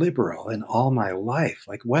so liberal in all my life.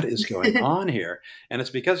 Like, what is going on here? And it's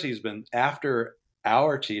because he's been, after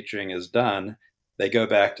our teaching is done, they go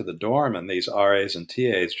back to the dorm, and these RAs and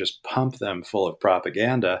TAs just pump them full of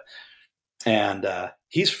propaganda. And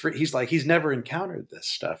he's like, he's never encountered this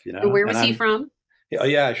stuff, Where was he from? Oh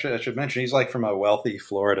yeah, I should mention he's like from a wealthy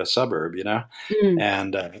Florida suburb,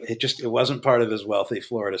 and it wasn't part of his wealthy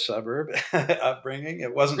Florida suburb upbringing.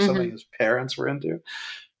 It wasn't something his parents were into.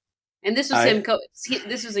 And this was him.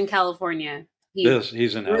 This was in California.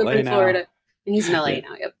 He's in LA in now. Florida, and he's in LA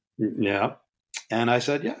now. Yep. Yeah. And I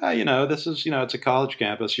said, yeah, this is, it's a college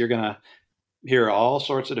campus. You're going to hear all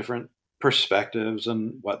sorts of different perspectives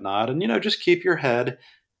and whatnot. And, just keep your head,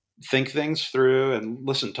 think things through, and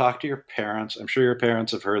listen, talk to your parents. I'm sure your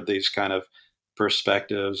parents have heard these kind of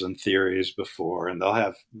perspectives and theories before, and they'll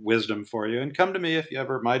have wisdom for you. And come to me if you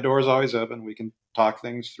ever, my door's always open. We can talk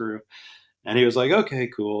things through. And he was like, okay,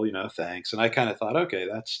 cool, thanks. And I kind of thought, okay,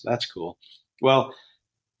 that's cool. Well,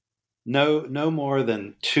 no more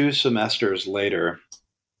than 2 semesters later,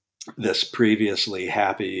 this previously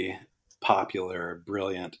happy, popular,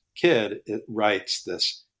 brilliant kid writes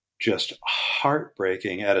this just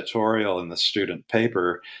heartbreaking editorial in the student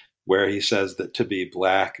paper where he says that to be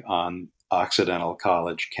Black on Occidental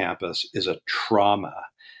College campus is a trauma.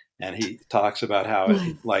 And he talks about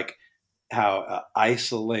how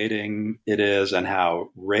isolating it is and how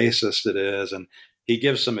racist it is. And he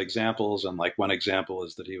gives some examples, and like one example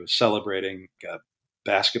is that he was celebrating a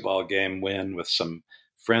basketball game win with some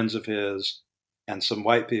friends of his, and some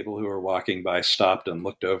white people who were walking by stopped and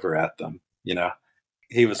looked over at them.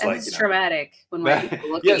 He was like, it's traumatic when white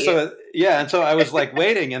people look at you. And so I was like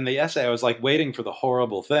waiting in the essay. I was like waiting for the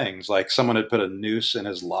horrible things, like someone had put a noose in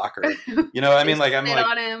his locker. I mean, like I'm like,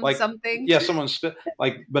 on him, like something. Yeah, someone spit.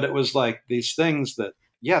 Like, but it was like these things that.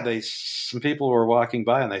 Yeah, some people were walking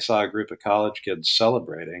by and they saw a group of college kids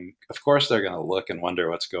celebrating. Of course, they're going to look and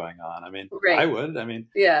wonder what's going on. I mean, right. I would. I mean,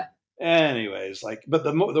 yeah. Anyways, but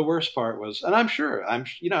the worst part was,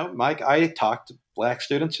 and Mike, I talked to Black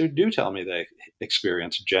students who do tell me they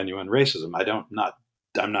experience genuine racism.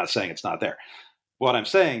 I'm not saying it's not there. What I'm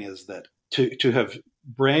saying is that to have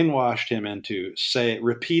brainwashed him into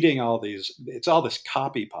repeating it's all this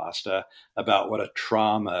copy pasta about what a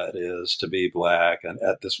trauma it is to be Black and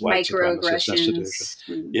at this white supremacist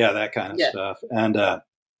institution. Yeah, that kind of stuff. And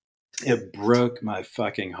it broke my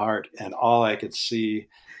fucking heart. And all I could see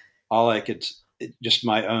all I could, just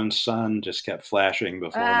my own son just kept flashing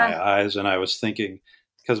before my eyes. And I was thinking,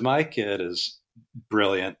 because my kid is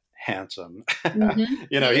brilliant, handsome,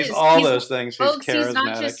 He he's is. all those things. He's Folks, he's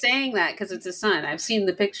not charismatic. just saying that because it's his son. I've seen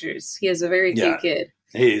the pictures. He is a very cute kid.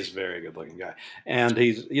 He's a very good looking guy. And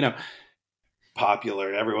he's,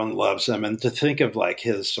 popular. Everyone loves him. And to think of like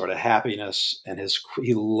his sort of happiness and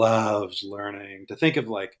he loves learning, to think of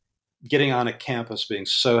like getting on a campus, being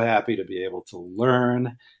so happy to be able to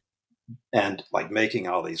learn and like making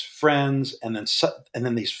all these friends. And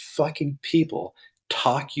then these fucking people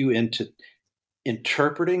talk you into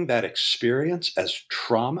interpreting that experience as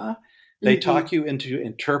trauma. They talk you into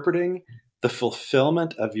interpreting the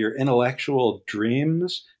fulfillment of your intellectual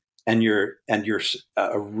dreams and your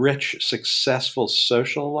rich, successful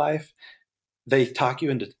social life. They talk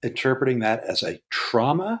you into interpreting that as a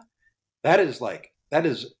trauma. That's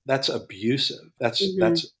abusive.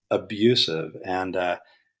 That's abusive and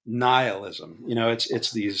nihilism.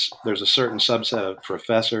 There's a certain subset of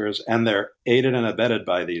professors, and they're aided and abetted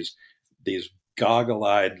by these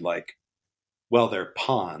goggle-eyed, like, well, they're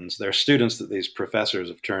pawns. They're students that these professors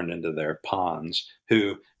have turned into their pawns,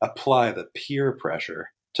 who apply the peer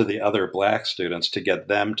pressure to the other black students to get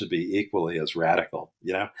them to be equally as radical.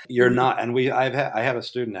 You're not. And I have a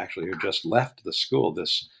student actually who just left the school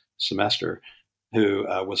this semester, who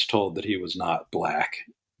was told that he was not black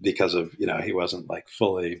because of, he wasn't like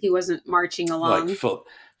he wasn't marching along, like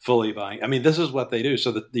fully buying. I mean, this is what they do.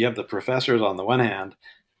 So that you have the professors on the one hand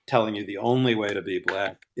telling you the only way to be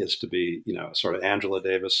black is to be, sort of Angela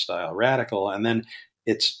Davis style radical. And then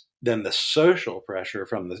then the social pressure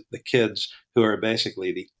from the kids who are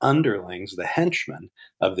basically the underlings, the henchmen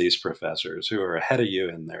of these professors who are ahead of you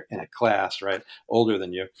in a class, right? Older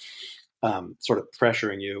than you, sort of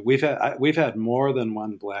pressuring you. We've had more than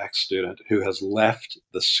one black student who has left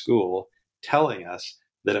the school telling us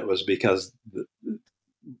that it was because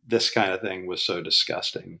this kind of thing was so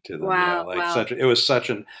disgusting to them. Wow, it was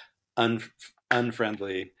such an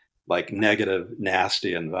unfriendly, like negative,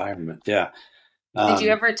 nasty environment. Yeah. Did you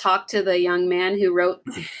ever talk to the young man who wrote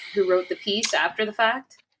the piece after the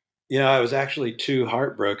fact? I was actually too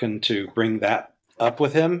heartbroken to bring that up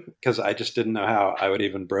with him because I just didn't know how I would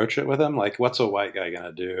even broach it with him. Like, what's a white guy going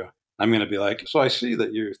to do? I'm going to be like, so I see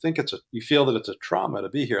that you feel that it's a trauma to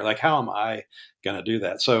be here. Like, how am I going to do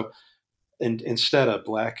that? So instead, a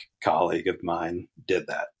black colleague of mine did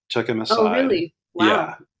that, took him aside. Oh, really?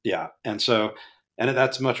 Wow. Yeah. And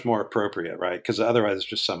that's much more appropriate, right? Because otherwise it's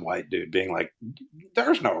just some white dude being like,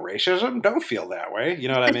 there's no racism. Don't feel that way. You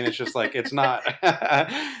know what I mean? It's just like, it's not.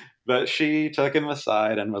 But she took him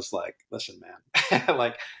aside and was like, listen, man,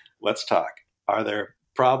 like, let's talk. Are there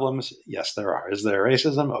problems? Yes, there are. Is there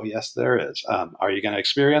racism? Oh, yes, there is. Are you going to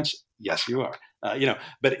experience? Yes, you are.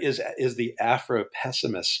 But is the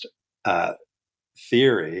Afro-pessimist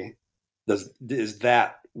theory, is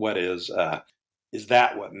that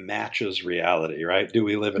what matches reality, right? Do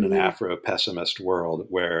we live in an Afro-pessimist world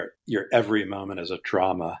where your every moment is a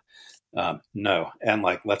trauma? No. And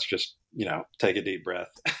like, let's just, take a deep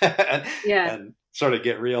breath and sort of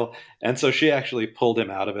get real. And so she actually pulled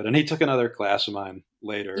him out of it, and he took another class of mine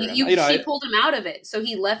later. She pulled him out of it. So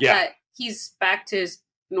he left that, he's back to his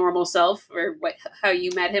normal self, or how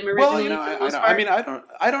you met him originally? Well, I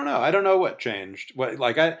don't know. I don't know what changed. I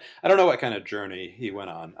don't know what kind of journey he went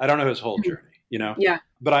on. I don't know his whole journey, Yeah.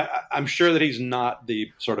 But I'm sure that he's not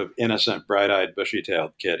the sort of innocent, bright-eyed,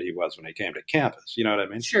 bushy-tailed kid he was when he came to campus. You know what I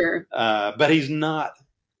mean? Sure. But he's not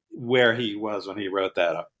where he was when he wrote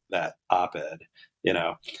that op-ed,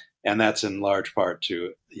 and that's in large part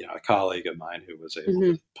to, a colleague of mine who was able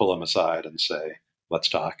to pull him aside and say, let's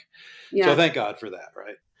talk. Yeah. So thank God for that,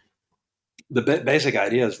 right? The basic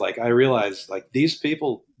idea is, like, I realize, like, these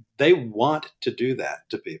people, they want to do that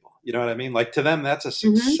to people. You know what I mean? Like, to them, that's a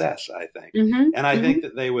success, I think. And I think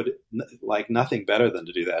that they would like nothing better than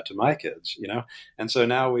to do that to my kids, And so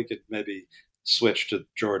now we could maybe switch to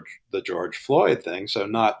the George Floyd thing. So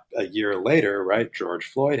not a year later, right? George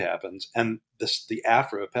Floyd happens. And the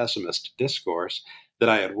Afro-pessimist discourse that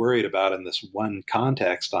I had worried about in this one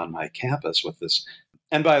context on my campus with this.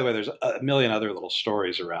 And by the way, there's a million other little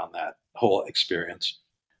stories around that whole experience.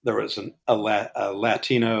 There was a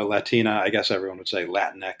Latina, I guess everyone would say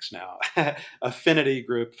Latinx now, affinity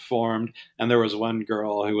group formed. And there was one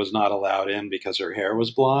girl who was not allowed in because her hair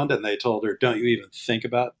was blonde. And they told her, don't you even think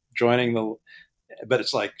about joining but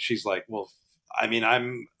it's like, she's like, well, I mean,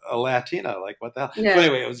 I'm a Latina, like, what the hell? Yeah. So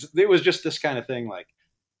anyway, it was just this kind of thing, like,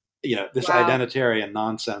 this identitarian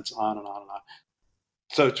nonsense, on and on and on.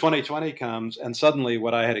 So 2020 comes, and suddenly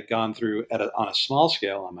what I had gone through on a small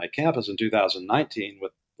scale on my campus in 2019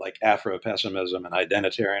 with like Afro-pessimism and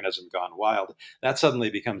identitarianism gone wild, that suddenly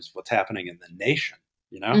becomes what's happening in the nation,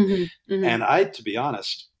 Mm-hmm. Mm-hmm. And to be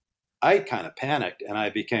honest, I kind of panicked and I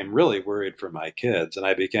became really worried for my kids. And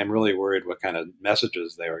I became really worried what kind of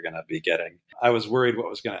messages they were going to be getting. I was worried what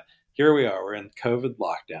was going to, here we are, we're in COVID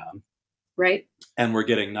lockdown. Right. And we're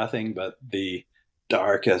getting nothing but the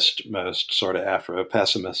darkest, most sort of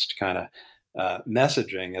Afro-pessimist kind of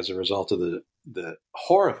messaging as a result of the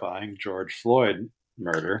horrifying George Floyd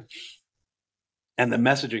murder. And the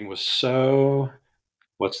messaging was so,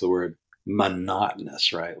 what's the word?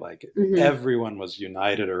 Monotonous, right? Like everyone was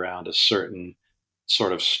united around a certain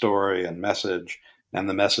sort of story and message. And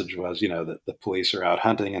the message was, that the police are out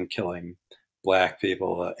hunting and killing Black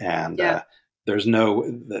people. And there's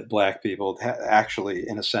that Black people actually,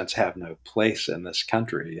 in a sense, have no place in this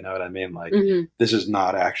country. You know what I mean? Like, this is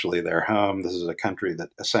not actually their home. This is a country that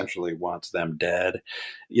essentially wants them dead.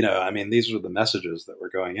 These were the messages that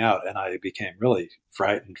were going out. And I became really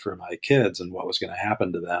frightened for my kids and what was going to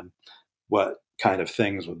happen to them. What kind of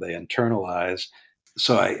things would they internalize?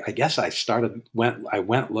 So I guess I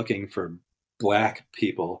went looking for Black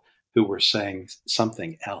people who were saying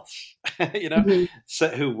something else,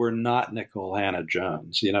 who were not Nicole Hannah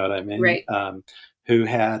Jones, you know what I mean? Right. Who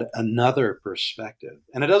had another perspective.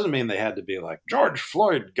 And it doesn't mean they had to be like, George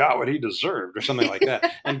Floyd got what he deserved or something like that.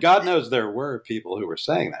 And God knows there were people who were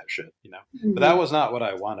saying that shit, but that was not what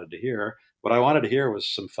I wanted to hear. What I wanted to hear was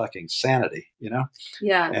some fucking sanity,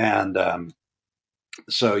 Yeah. And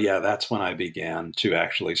so, that's when I began to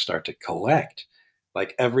actually start to collect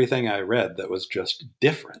like everything I read that was just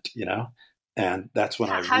different, and that's when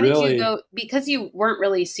How did you go, because you weren't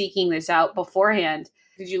really seeking this out beforehand?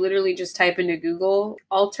 Did you literally just type into Google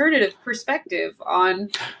alternative perspective on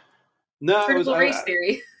critical race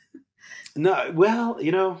theory? No, well,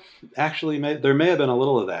 actually, there may have been a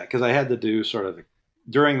little of that because I had to do sort of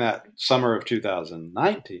during that summer of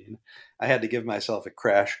 2019, I had to give myself a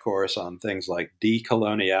crash course on things like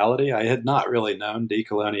decoloniality. I had not really known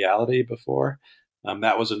decoloniality before.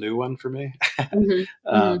 That was a new one for me.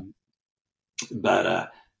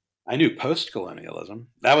 But I knew post-colonialism.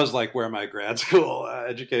 That was like where my grad school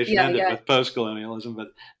education ended with post-colonialism. But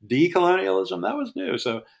decolonialism, that was new.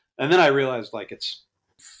 So, and then I realized like it's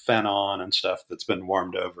phenon and stuff that's been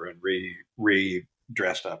warmed over and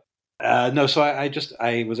re-dressed up. So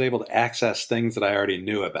I was able to access things that I already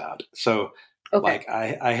knew about. So like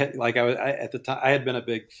I at the time I had been a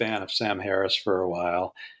big fan of Sam Harris for a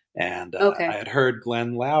while, and I had heard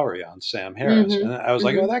Glenn Lowry on Sam Harris, and I was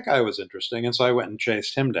like, oh, that guy was interesting, and so I went and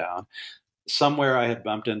chased him down. Somewhere I had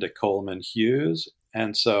bumped into Coleman Hughes,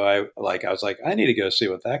 and so I was like, I need to go see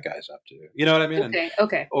what that guy's up to. You know what I mean?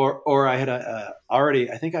 Okay. Or I had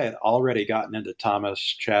I think I had already gotten into Thomas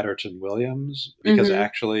Chatterton Williams because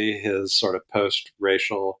actually his sort of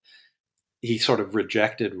post-racial, he sort of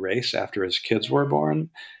rejected race after his kids were born.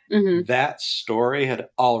 That story had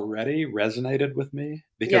already resonated with me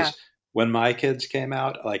because when my kids came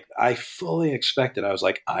out, like I fully expected, I was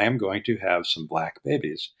like, I am going to have some Black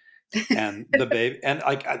babies. And the baby, and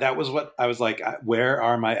like that was what I was like, where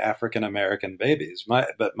are my African American babies?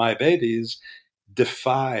 But my babies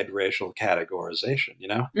defied racial categorization,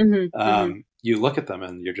 you look at them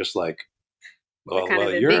and you're just like, well, kind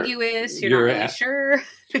of ambiguous. You're not really sure.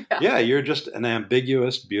 Yeah, you're just an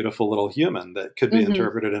ambiguous, beautiful little human that could be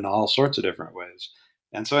interpreted in all sorts of different ways.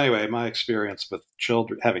 And so anyway, my experience with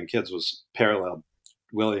having kids was paralleled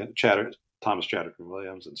Thomas Chatterton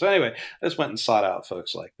Williams. And so anyway, I just went and sought out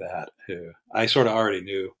folks like that who I sort of already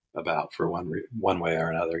knew about for one way or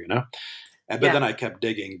another, But then I kept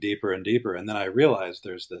digging deeper and deeper. And then I realized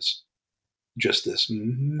there's this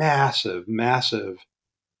massive, massive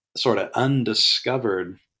sort of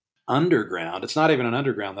undiscovered underground. It's not even an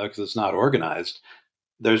underground though, because it's not organized.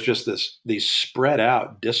 There's just these spread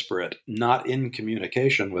out, disparate, not in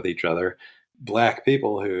communication with each other, Black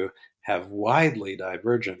people who have widely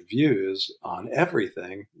divergent views on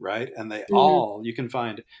everything, right? And they you can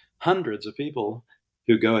find hundreds of people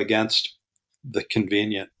who go against the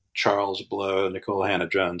convenient Charles Blow, Nicole Hannah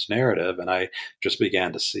Jones narrative. And I just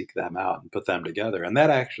began to seek them out and put them together. And that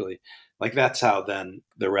actually, like, that's how then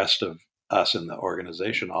the rest of us in the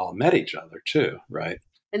organization all met each other too, right?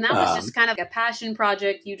 And that was just kind of a passion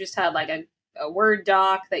project. You just had like a Word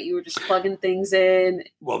doc that you were just plugging things in.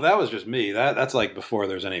 Well, that was just me. That's like before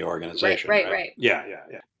there's any organization. Right.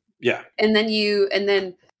 Yeah. And then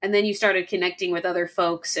you started connecting with other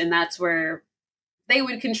folks, and that's where they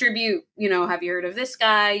would contribute. Have you heard of this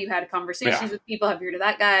guy? You had conversations with people. Have you heard of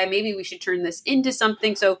that guy? Maybe we should turn this into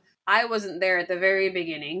something. So I wasn't there at the very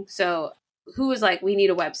beginning. So who was like, we need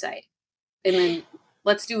a website? And then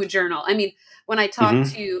let's do a journal. I mean, when I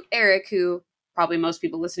talked to Eric, who probably most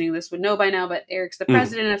people listening to this would know by now, but Eric's the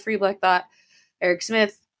president of Free Black Thought, Eric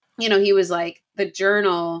Smith, you know, he was like, the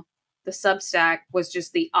journal, the Substack was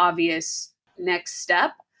just the obvious next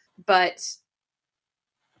step. But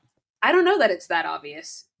I don't know that it's that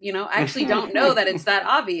obvious. You know, I actually don't know that it's that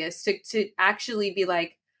obvious to actually be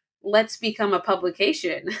like, let's become a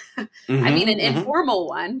publication. I mean, an informal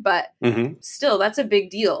one, but still, that's a big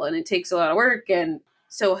deal, and it takes a lot of work. And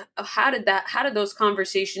so how did those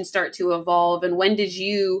conversations start to evolve? And when did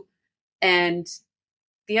you and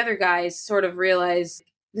the other guys sort of realize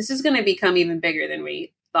this is going to become even bigger than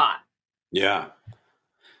we thought? Yeah.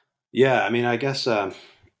 Yeah. I mean, I guess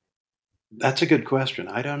that's a good question.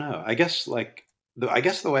 I don't know. I guess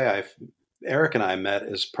the way Eric and I met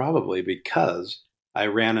is probably because I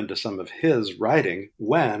ran into some of his writing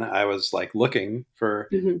when I was like looking for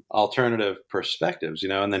alternative perspectives, you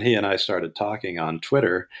know, and then he and I started talking on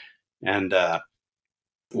Twitter, and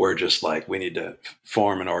we're just like, we need to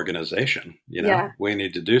form an organization, you know, we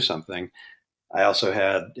need to do something. I also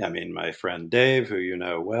had, I mean, my friend Dave, who you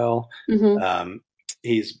know well,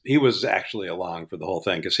 he was actually along for the whole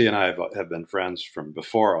thing because he and I have been friends from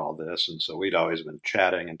before all this, and so we'd always been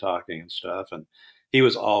chatting and talking and stuff, and he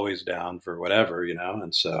was always down for whatever, you know.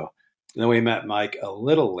 And so then we met Mike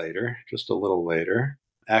just a little later.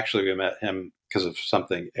 Actually, we met him because of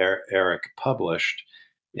something Eric published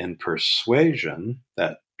in Persuasion,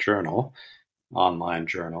 that journal, online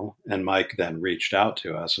journal, and Mike then reached out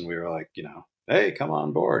to us, and we were like, you know, hey, come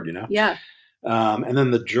on board, you know. Yeah. And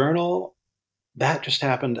then the journal, that just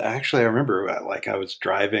happened. Actually, I remember like I was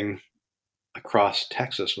driving across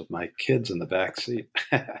Texas with my kids in the back seat,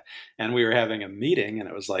 and we were having a meeting, and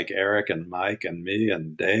it was like Eric and Mike and me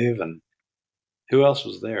and Dave, and who else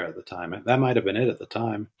was there at the time? That might have been it at the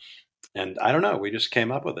time. And I don't know, we just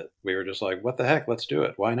came up with it. We were just like, what the heck, let's do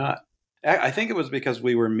it. Why not? I think it was because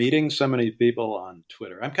we were meeting so many people on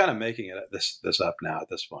Twitter. I'm kind of making it this up now at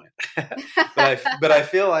this point, but I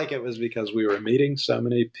feel like it was because we were meeting so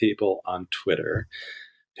many people on Twitter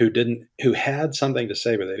who had something to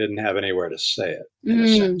say, but they didn't have anywhere to say it, in a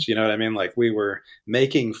sense. You know what I mean? Like, we were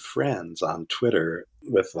making friends on Twitter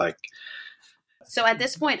with like. So at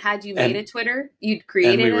this point, had you made a Twitter? You'd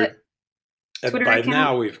created it. Twitter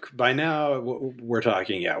account? By now we're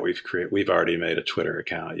talking. Yeah, we've already made a Twitter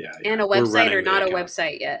account. Yeah, and a website, or not a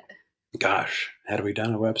website yet? Gosh, had we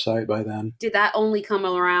done a website by then? Did that only come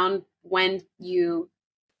around when you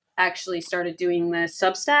actually started doing the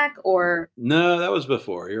Substack, or? No, that was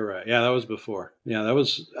before. You're right. Yeah, that was before. Yeah, that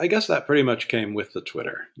was. I guess that pretty much came with the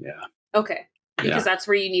Twitter. Yeah. Okay. Because that's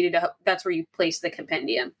where you that's where you placed the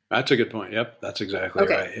compendium. That's a good point. Yep. That's exactly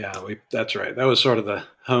right. Yeah. That's right. That was sort of the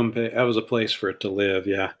home page. That was a place for it to live.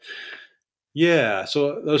 Yeah. Yeah.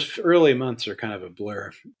 So those early months are kind of a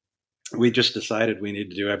blur. We just decided we need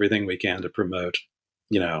to do everything we can to promote,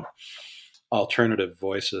 you know, alternative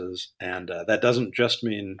voices. And that doesn't just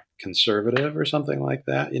mean conservative or something like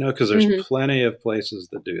that, you know, because there's plenty of places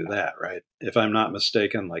that do that, right? If I'm not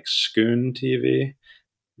mistaken, like Scoon TV.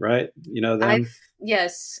 Right? You know them?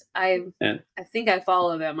 I think I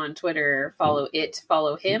follow them on Twitter. Follow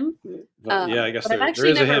him. Yeah, I guess there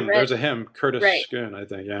is a him. There's a him, Curtis Schoon, I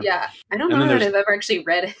think. Yeah. Yeah. I don't know that I've ever actually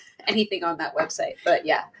read anything on that website, but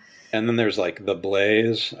yeah. And then there's like The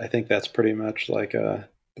Blaze. I think that's pretty much like a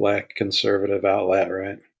black conservative outlet,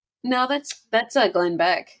 right? No, that's Glenn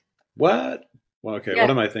Beck. What? Well, okay. Yeah. What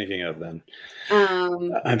am I thinking of then?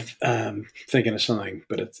 I'm thinking of something,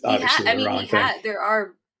 but it's obviously the wrong thing.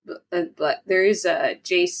 But there is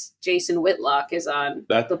Jason Whitlock is on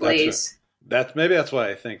The Blaze. That's why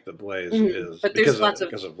I think The Blaze is. But there's lots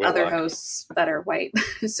of other hosts that are white.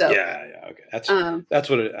 So yeah, okay. That's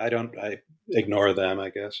what I ignore them, I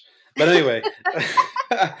guess. But anyway,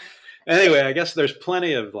 I guess there's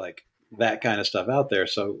plenty of like that kind of stuff out there.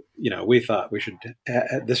 So, you know, we thought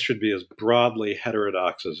this should be as broadly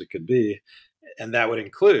heterodox as it could be, and that would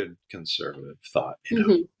include conservative thought, you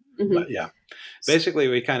know. But yeah, basically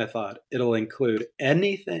we kind of thought it'll include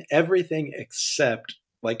everything except,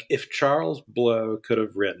 like, if Charles Blow could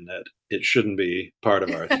have written it, it shouldn't be part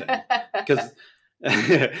of our thing.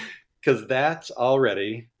 Because that's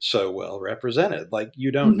already so well represented. Like,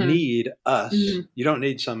 you don't need us. You don't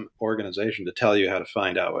need some organization to tell you how to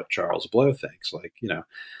find out what Charles Blow thinks. Like, you know,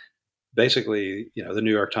 basically, you know, the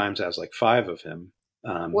New York Times has like 5 of him.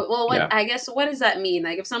 I guess, what does that mean?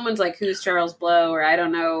 Like, if someone's like, who's Charles Blow, or I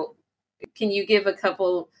don't know, can you give a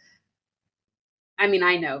couple? I mean,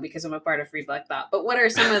 I know because I'm a part of Free Black Thought, but what are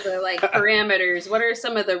some of the like parameters? What are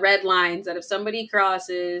some of the red lines that if somebody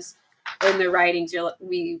crosses in their writings,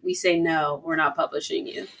 we say, no, we're not publishing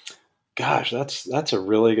you? Gosh, that's a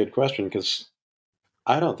really good question, because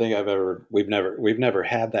I don't think we've never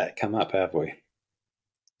had that come up, have we?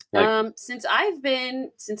 Like, Since I've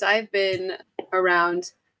been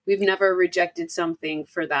around, we've never rejected something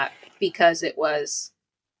for that because it was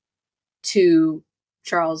too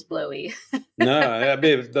Charles Blowy. no, I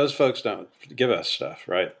mean, those folks don't give us stuff,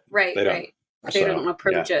 right? Right, They don't. right. They So don't yeah,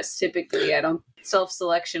 approach us typically. I don't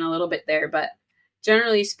self-selection a little bit there, but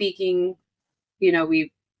generally speaking,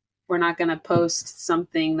 we're not going to post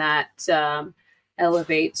something that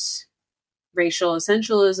elevates racial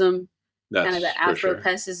essentialism, kind of that's the for Afro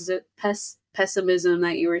sure. pessimism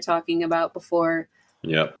that you were talking about before.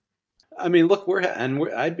 Yep. I mean, look,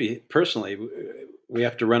 I'd be personally, we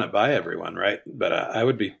have to run it by everyone, right? But I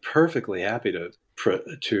would be perfectly happy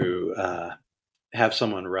to have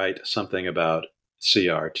someone write something about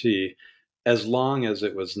CRT, as long as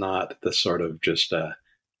it was not the sort of just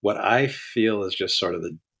what I feel is just sort of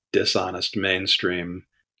the dishonest mainstream.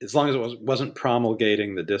 As long as it wasn't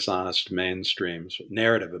promulgating the dishonest mainstream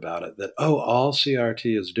narrative about it, that all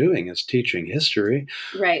CRT is doing is teaching history,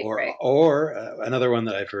 Right, or right. another one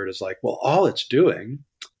that I've heard is like, well, all it's doing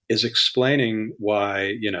is explaining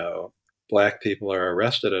why black people are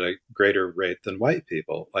arrested at a greater rate than white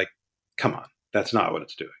people. Like, come on, that's not what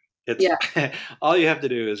it's doing. It's Yeah. all you have to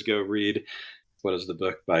do is go read, what is the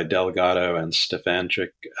book by Delgado and Stefanchik,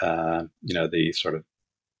 the sort of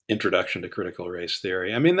introduction to critical race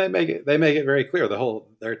theory. I mean, they make it very clear.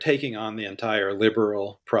 They're taking on the entire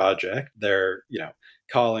liberal project. They're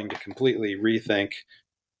calling to completely rethink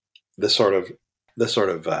the sort of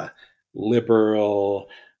liberal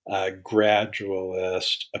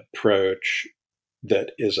gradualist approach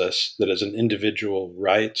that is an individual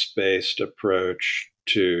rights based approach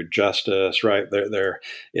to justice. Right,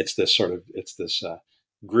 it's this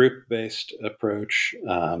group based approach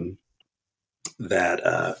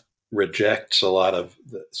that rejects a lot of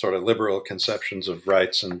the sort of liberal conceptions of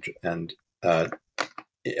rights and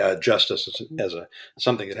justice as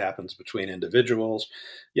something that happens between individuals.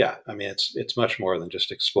 Yeah, I mean, it's much more than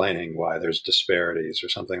just explaining why there's disparities or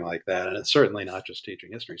something like that, and it's certainly not just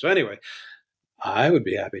teaching history. So anyway, I would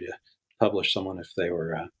be happy to publish someone if they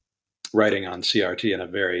were writing on CRT in a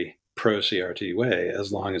very pro CRT way,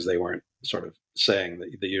 as long as they weren't sort of saying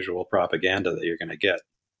the usual propaganda that you're going to get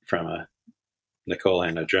from a Nicole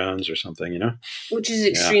Anna Jones or something, Which is Yeah,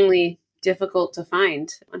 extremely difficult to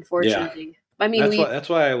find, yeah. unfortunately. I mean, That's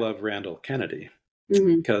why I love Randall Kennedy,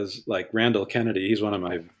 mhm. because like Randall Kennedy, he's one of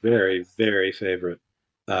my very, very favorite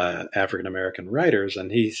African American writers,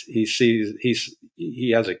 and he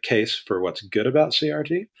has a case for what's good about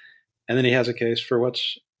CRT, and then he has a case for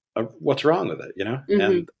what's wrong with it, Mhm.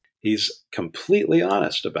 and he's completely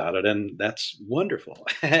honest about it, and that's wonderful.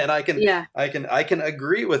 And Yeah. I can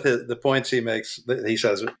agree with the points he makes. He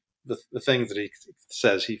says the things that he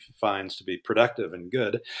says he finds to be productive and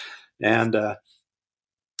good, and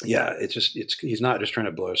yeah, he's not just trying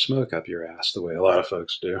to blow smoke up your ass the way a lot of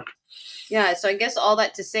folks do. Yeah, so I guess all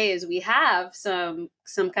that to say is we have some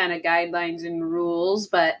kind of guidelines and rules,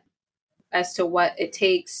 but as to what it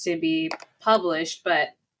takes to be published, but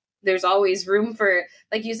there's always room for,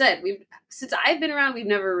 like you said, we've since I've been around, we've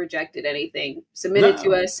never rejected anything submitted to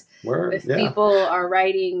No, us. If yeah, people are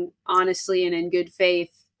writing honestly and in good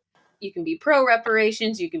faith, you can be pro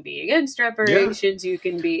reparations, you can be against yeah, reparations, you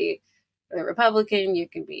can be a Republican, you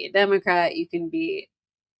can be a Democrat, you can be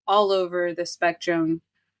all over the spectrum.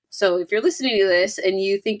 So if you're listening to this and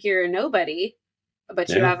you think you're a nobody, but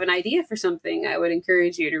you yeah. have an idea for something, I would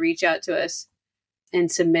encourage you to reach out to us and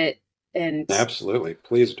submit. And Absolutely,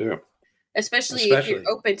 please do. especially if you're Especially,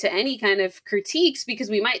 open to any kind of critiques, because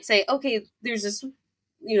we might say, okay, there's this,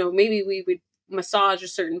 maybe we would massage a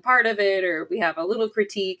certain part of it, or we have a little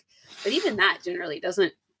critique. But even that generally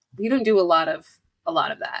doesn't, we don't do a lot of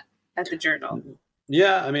that at the journal.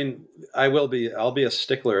 yeah. I mean, I'll be a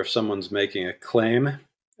stickler if someone's making a claim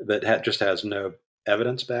that just has no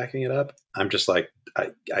evidence backing it up. I'm just like,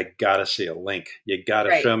 I gotta see a link. You gotta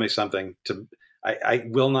Right. show me something to. I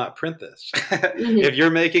will not print this. Hmm. If you're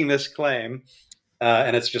making this claim,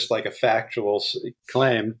 and it's just like a factual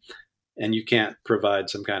claim, and you can't provide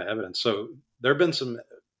some kind of evidence. So there have been some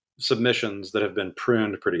submissions that have been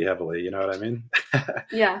pruned pretty heavily. You know what I mean?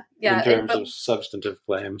 Yeah. In Yeah. terms But of substantive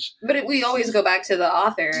claims. we always go back to the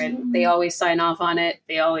author, and they always sign off on it.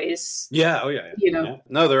 They always, Yeah. Oh yeah. Yeah. you know. Yeah.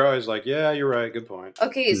 No, they're always like, yeah, you're right. Good point.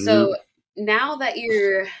 Okay, Mm-hmm. so now that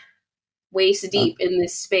you're waist deep in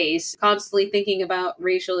this space, constantly thinking about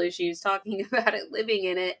racial issues, talking about it, living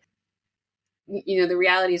in it, the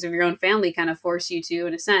realities of your own family kind of force you to,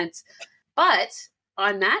 in a sense. But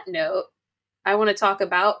on that note, I want to talk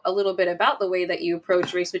about a little bit about the way that you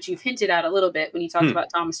approach race, which you've hinted at a little bit when you talked about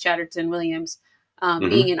Thomas Chatterton Williams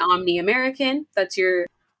being an omni-American. That's your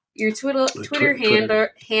Twitter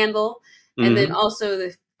handle, and then also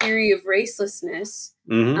the theory of racelessness.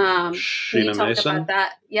 Can you talk about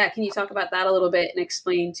that? Yeah, can you talk about that a little bit and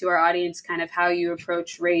explain to our audience kind of how you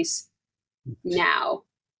approach race now?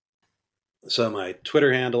 So my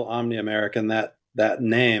Twitter handle, Omni-American, that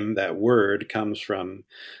name, that word, comes from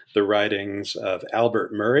the writings of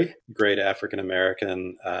Albert Murray, great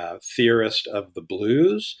African-American theorist of the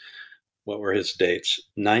blues. What were his dates?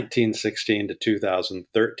 1916 to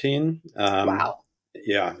 2013. Wow.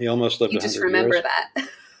 Yeah, he almost lived 100 years. You just remember that.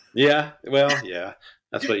 Yeah, well, yeah.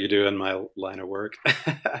 That's what you do in my line of work.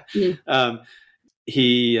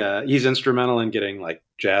 He's instrumental in getting like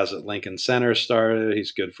jazz at Lincoln Center started.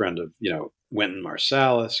 He's a good friend of, Wynton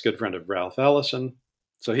Marsalis, good friend of Ralph Ellison.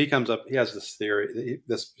 So he comes up, he has this theory,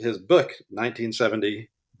 his book, 1970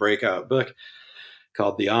 breakout book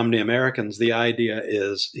called The Omni-Americans. The idea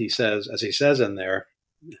is, he says, as he says in there,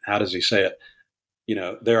 how does he say it?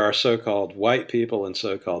 There are so-called white people and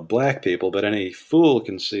so-called black people, but any fool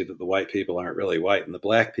can see that the white people aren't really white and the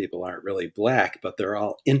black people aren't really black, but they're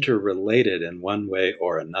all interrelated in one way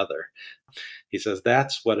or another. He says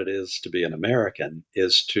that's what it is to be an American,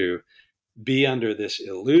 is to be under this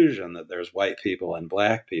illusion that there's white people and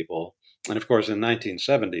black people. And of course, in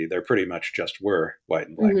 1970, there pretty much just were white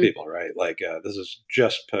and black people, right? Like this is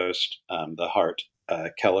just post the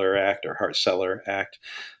Hart-Keller Act or Hart-Celler Act.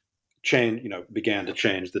 Began to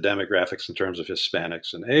change the demographics in terms of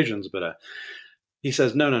Hispanics and Asians, but he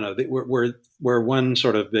says, no, we're one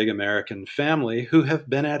sort of big American family who have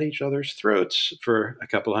been at each other's throats for a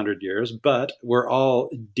couple hundred years, but we're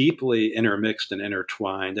all deeply intermixed and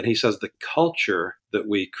intertwined. And he says the culture that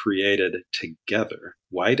we created together,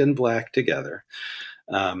 white and black together,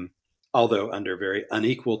 although under very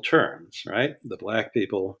unequal terms, right? The black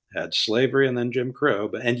people had slavery and then Jim Crow,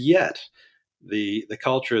 and yet the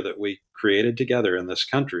culture that we created together in this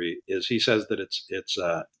country is, he says that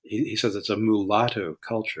he says it's a mulatto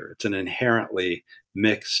culture. It's an inherently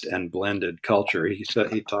mixed and blended culture. He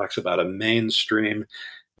talks about a mainstream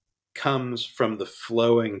comes from the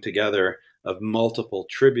flowing together of multiple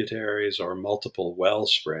tributaries or multiple well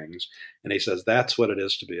springs. And he says that's what it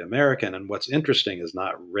is to be American. And what's interesting is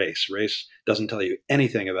not race. Race doesn't tell you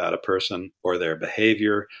anything about a person or their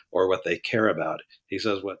behavior or what they care about. He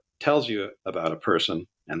says what tells you about a person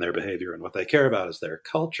and their behavior and what they care about is their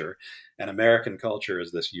culture. And American culture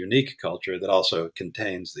is this unique culture that also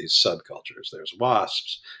contains these subcultures. There's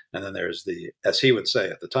WASPs, and then there's as he would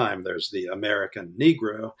say at the time, there's the American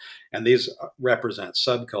Negro, and these represent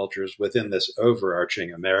subcultures within this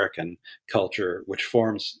overarching American culture, which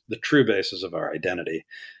forms the true basis of our identity.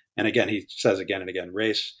 And again, he says again and again,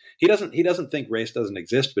 race, he doesn't think race doesn't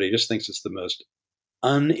exist, but he just thinks it's the most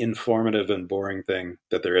uninformative and boring thing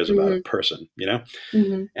that there is about a person,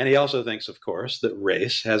 And he also thinks, of course, that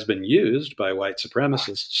race has been used by white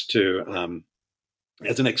supremacists to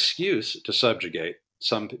as an excuse to subjugate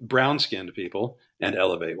some brown-skinned people and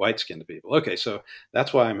elevate white-skinned people. Okay, so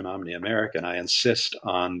that's why I'm an Omni-American. I insist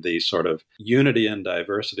on the sort of unity and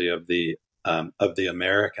diversity of the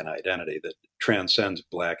American identity that transcends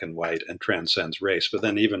black and white and transcends race. But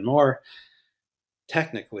then even more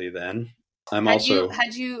technically, then had you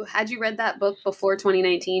read that book before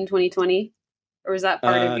 2019, 2020? Or was that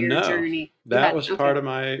part of your journey? That was part of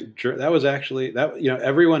my journey. That was actually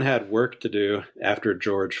everyone had work to do after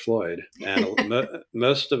George Floyd, and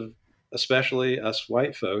most of, especially us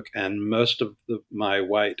white folk, and most of my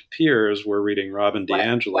white peers were reading Robin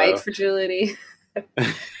DiAngelo. White fragility.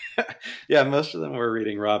 Yeah, most of them were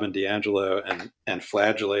reading Robin DiAngelo and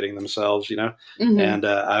flagellating themselves, And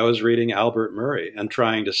I was reading Albert Murray and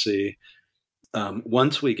trying to see.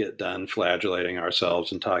 Once we get done flagellating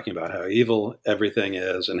ourselves and talking about how evil everything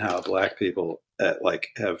is and how black people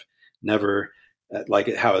have never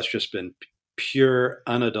how it's just been pure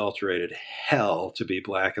unadulterated hell to be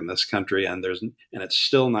black in this country, and it's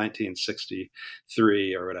still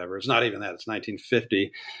 1963 or whatever. It's not even that, it's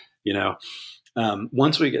 1950.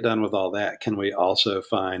 Once we get done with all that, can we also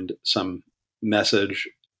find some message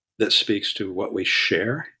that speaks to what we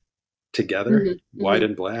share together, white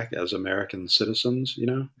and black, as American citizens,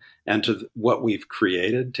 and to what we've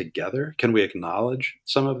created together? Can we acknowledge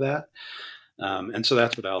some of that? And so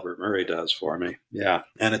that's what Albert Murray does for me. Yeah.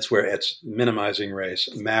 And it's where it's minimizing race,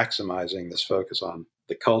 maximizing this focus on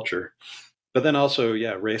the culture. But then also,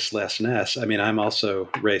 racelessness. I mean, I'm also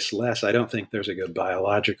raceless. I don't think there's a good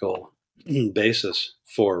biological basis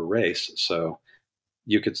for race. So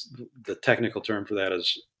the technical term for that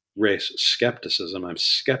is race skepticism. I'm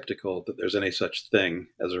skeptical that there's any such thing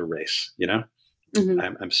as a race,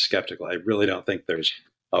 I'm skeptical. I really don't think there's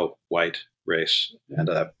a white race and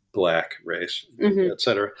a black race,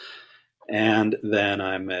 etc. And then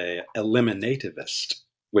I'm a eliminativist,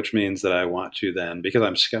 which means that I want to then, because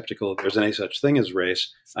I'm skeptical if there's any such thing as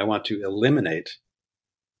race, I want to eliminate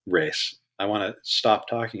race. I want to stop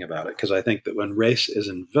talking about it, because I think that when race is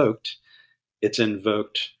invoked, it's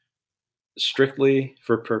invoked strictly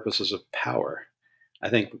for purposes of power. I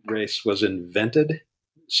think race was invented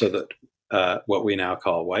so that what we now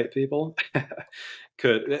call white people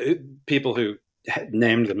people who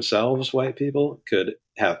named themselves white people could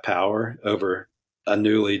have power over a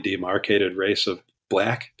newly demarcated race of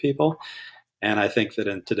black people. And I think that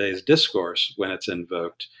in today's discourse, when it's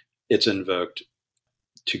invoked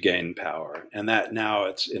to gain power. And that now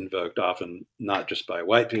it's invoked often not just by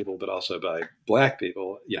white people, but also by black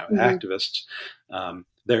people, activists.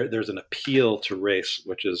 There's an appeal to race,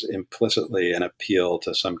 which is implicitly an appeal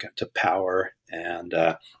to power, and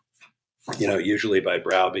usually by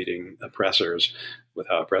browbeating oppressors with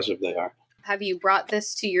how oppressive they are. Have you brought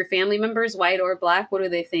this to your family members, white or black? What do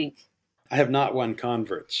they think? I have not won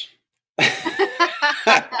converts. Not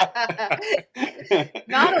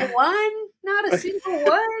a one? Not a single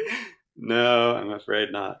one? No, I'm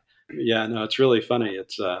afraid not. Yeah, no, it's really funny.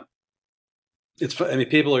 It's I mean,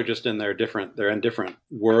 people are just they're in different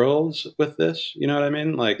worlds with this. You know what I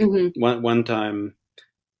mean? Like one time,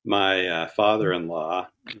 my father-in-law,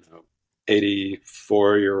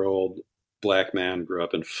 84-year-old black man, grew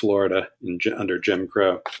up in Florida under Jim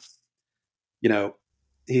Crow.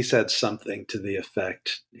 He said something to the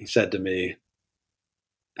effect. He said to me,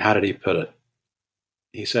 how did he put it?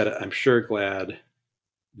 He said, "I'm sure glad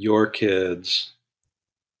your kids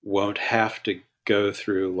won't have to go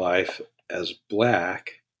through life as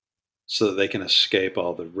black so that they can escape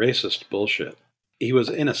all the racist bullshit." He was,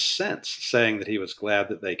 in a sense, saying that he was glad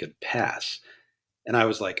that they could pass. And I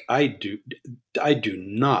was like, I do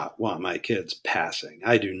not want my kids passing.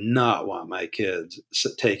 I do not want my kids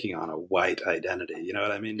taking on a white identity. You know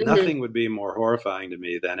what I mean? Nothing would be more horrifying to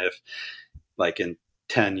me than if, like, in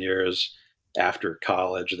 10 years after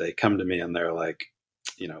college, they come to me and they're like,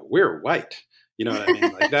 we're white. You know what I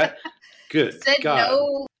mean? Like that. Good Said God.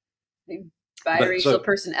 No biracial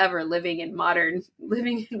person ever living in modern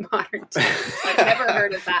times. I've never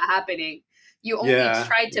heard of that happening. You only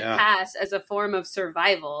tried to pass as a form of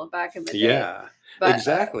survival back in the day. Yeah, but,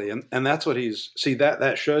 exactly. And that's what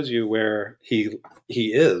that shows you where he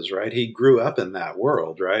is, right? He grew up in that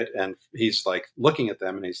world, right? And he's like looking at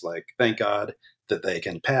them and he's like, thank God that they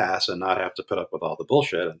can pass and not have to put up with all the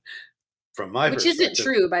bullshit. And from my perspective, which isn't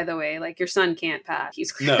true, by the way. Like, your son can't pass.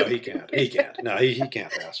 No, he can't. No, he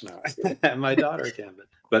can't pass. No, my daughter can.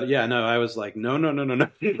 But yeah, no, I was like, no. I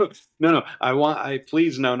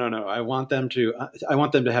want them to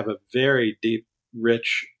have a very deep,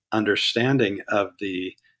 rich understanding of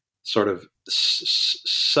the sort of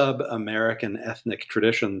sub-American ethnic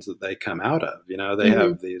traditions that they come out of. They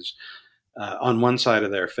have these, on one side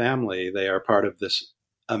of their family, they are part of this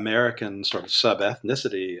American sort of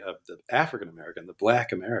sub-ethnicity of the African American, the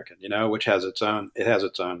Black American, which has its own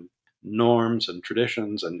norms and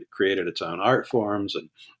traditions, and created its own art forms,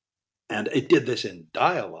 and it did this in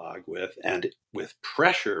dialogue with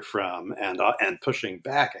pressure from and pushing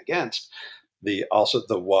back against the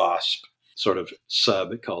WASP sort of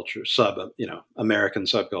subculture, American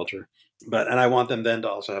subculture. And I want them then to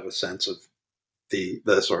also have a sense of the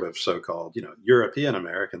sort of so-called, European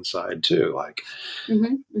American side too. Like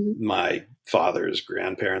my father's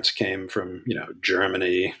grandparents came from,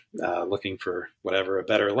 Germany, looking for whatever, a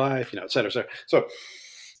better life, et cetera, et cetera. So,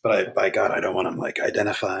 but by God, I don't want them like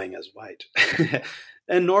identifying as white.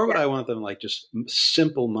 And nor would I want them like just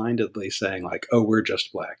simple-mindedly saying like, oh, we're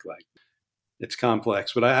just black. Like, it's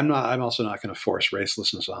complex, but I'm also not going to force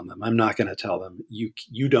racelessness on them. I'm not going to tell them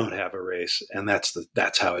you don't have a race, and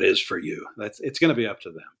that's how it is for you. It's going to be up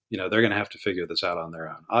to them. They're going to have to figure this out on their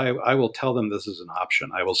own. I will tell them this is an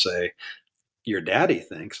option. I will say, your daddy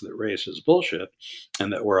thinks that race is bullshit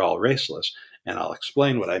and that we're all raceless. And I'll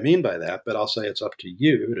explain what I mean by that, but I'll say it's up to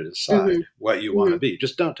you to decide what you want to be.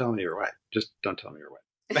 Just don't tell me you're white. Just don't tell me you're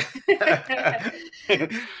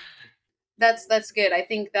white. That's good. I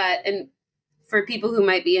think that, and for people who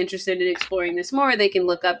might be interested in exploring this more, they can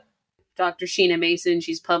look up Dr. Sheena Mason.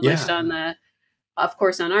 She's published of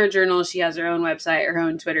course, on our journal. She has her own website, her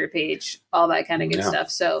own Twitter page, all that kind of good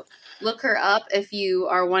stuff. So look her up if you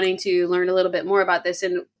are wanting to learn a little bit more about this.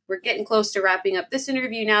 And we're getting close to wrapping up this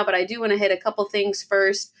interview now, but I do want to hit a couple things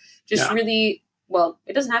first. Really, well,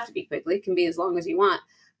 it doesn't have to be quickly. It can be as long as you want.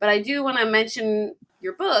 But I do want to mention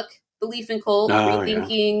your book, Belief in Cult, Oh, yeah.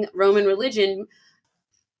 Rethinking Roman Religion,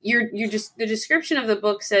 you're just, the description of the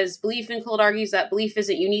book says Belief in Cult argues that belief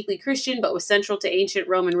isn't uniquely Christian, but was central to ancient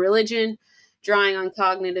Roman religion. Drawing on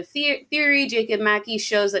cognitive theory, Jacob Mackey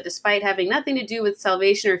shows that despite having nothing to do with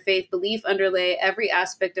salvation or faith, belief underlay every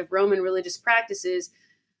aspect of Roman religious practices.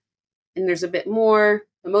 And there's a bit more: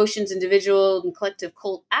 emotions, individual and collective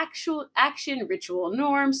cult action, ritual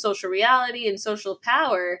norms, social reality, and social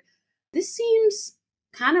power. This seems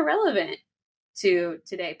kind of relevant to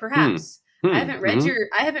today, perhaps. I haven't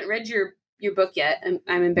read your book yet.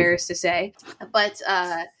 I'm embarrassed to say, but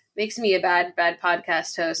makes me a bad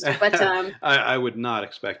podcast host. But I would not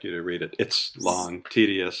expect you to read it. It's long,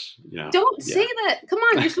 tedious. Don't say that. Come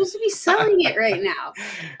on, you're supposed to be selling it right now.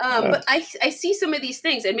 But I see some of these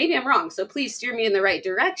things, and maybe I'm wrong. So please steer me in the right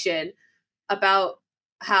direction about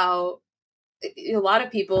how a lot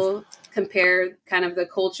of people compare kind of the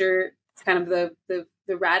culture, kind of the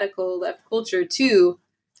radical left culture, to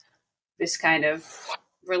this kind of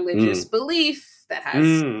religious belief that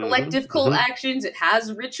has collective cult actions. It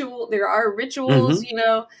has ritual. There are rituals,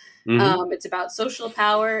 it's about social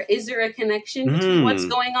power. Is there a connection between what's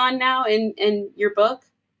going on now in your book?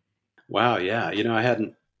 Wow. Yeah. I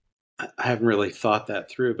haven't really thought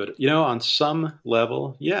that through, but on some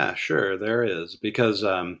level, yeah, sure, there is, because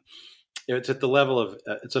it's at a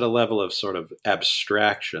level of sort of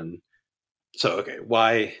abstraction. So, okay,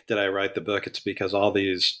 why did I write the book? It's because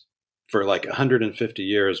for like 150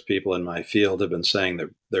 years, people in my field have been saying that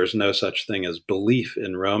there's no such thing as belief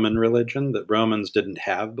in Roman religion, that Romans didn't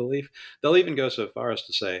have belief. They'll even go so far as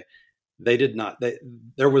to say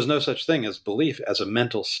there was no such thing as belief as a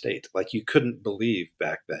mental state. Like, you couldn't believe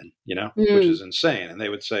back then, which is insane. And they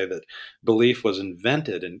would say that belief was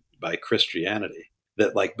invented by Christianity.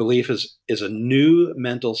 That like belief is a new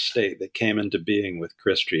mental state that came into being with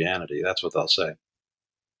Christianity. That's what they'll say.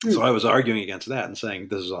 So I was arguing against that and saying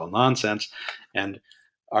this is all nonsense, and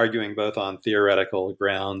arguing both on theoretical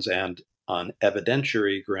grounds and on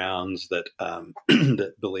evidentiary grounds that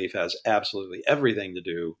that belief has absolutely everything to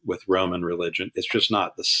do with Roman religion. It's just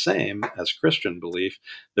not the same as Christian belief.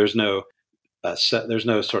 There's no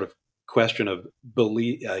sort of question of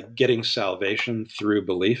belief, getting salvation through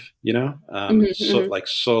belief, like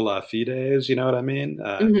sola fides, you know what I mean?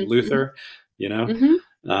 Luther,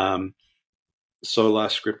 sola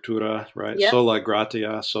scriptura, right? Yep. Sola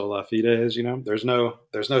gratia, sola fides, there's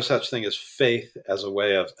no such thing as faith as a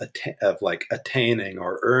way of attaining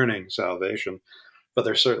or earning salvation. But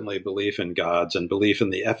there's certainly belief in gods and belief in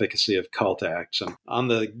the efficacy of cult acts. And on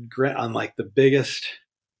like the biggest,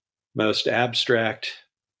 most abstract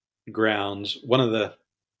grounds, one of the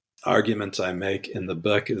arguments I make in the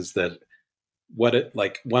book is that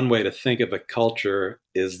one way to think of a culture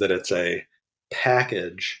is that it's a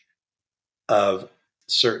package of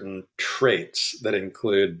certain traits that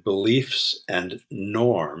include beliefs and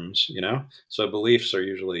norms, So beliefs are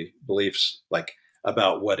usually beliefs like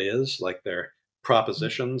about what is, like they're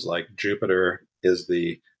propositions, like Jupiter is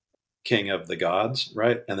the king of the gods,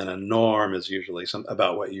 right? And then a norm is usually something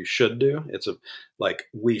about what you should do. It's like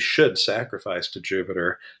we should sacrifice to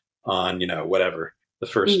Jupiter on, whatever, the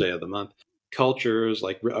first day of the month. Cultures,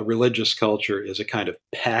 like a religious culture, is a kind of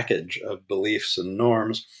package of beliefs and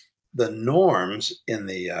norms. The norms in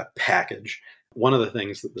the package, one of the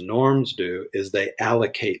things that the norms do is they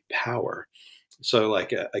allocate power. So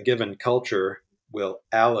like a given culture will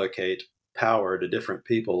allocate power to different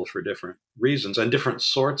people for different reasons and different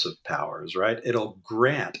sorts of powers, right? It'll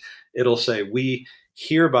say, we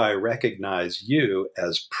hereby recognize you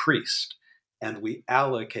as priest, and we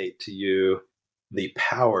allocate to you the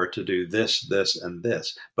power to do this, this, and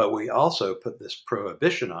this. But we also put this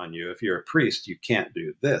prohibition on you. If you're a priest, you can't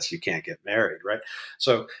do this. You can't get married, right?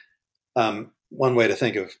 So one way to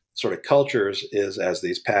think of sort of cultures is as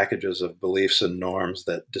these packages of beliefs and norms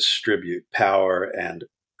that distribute power and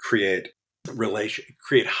create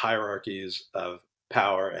hierarchies of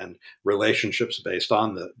power and relationships based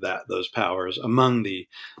on those powers among the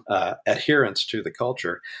adherents to the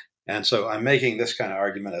culture. And so I'm making this kind of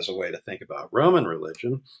argument as a way to think about Roman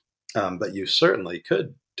religion, but you certainly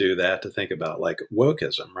could do that to think about like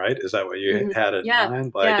wokeism, right? Is that what you had in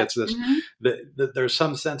mind? Like it's this, there's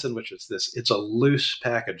some sense in which it's a loose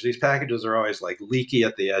package. These packages are always like leaky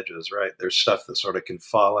at the edges, right? There's stuff that sort of can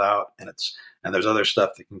fall out, and there's other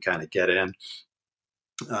stuff that can kind of get in.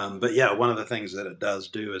 But yeah, one of the things that it does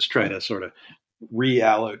do is try to sort of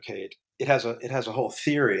reallocate. It has a whole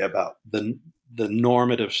theory about the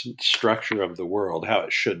normative structure of the world, how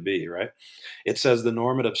it should be, right? It says the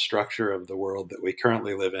normative structure of the world that we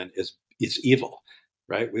currently live in is evil,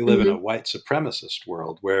 right? We live in a white supremacist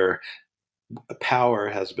world where power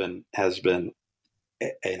has been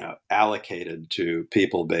allocated to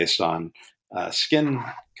people based on skin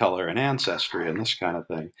color and ancestry and this kind of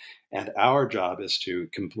thing. And our job is to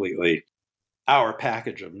completely, our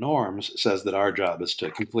package of norms says that our job is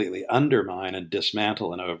to completely undermine and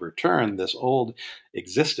dismantle and overturn this old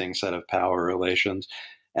existing set of power relations.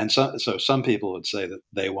 And so some people would say that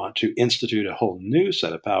they want to institute a whole new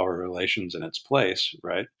set of power relations in its place,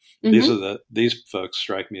 right? Mm-hmm. These folks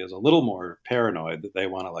strike me as a little more paranoid, that they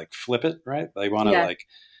want to like flip it, right? They want to Yeah. like,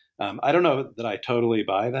 I don't know that I totally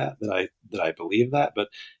buy that I believe that, but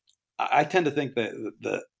I tend to think that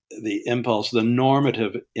the impulse, the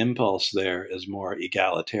normative impulse there is more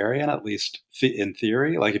egalitarian, at least in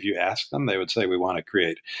theory. Like if you ask them, they would say we want to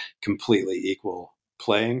create completely equal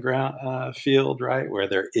playing ground field, right, where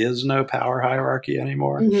there is no power hierarchy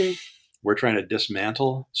anymore. Mm-hmm. We're trying to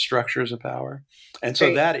dismantle structures of power, and so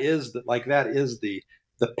Right. that is the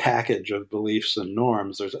package of beliefs and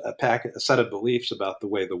norms. There's a set of beliefs about the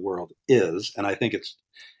way the world is, and I think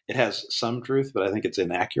it has some truth, but I think it's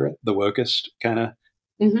inaccurate. The wokest kind of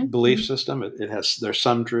belief Mm-hmm. system, there's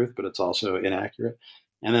some truth, but it's also inaccurate.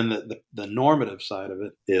 And then the normative side of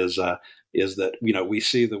it is that we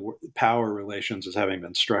see the power relations as having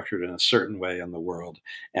been structured in a certain way in the world,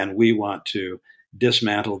 and we want to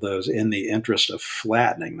dismantle those in the interest of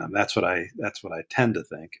flattening them. That's what I tend to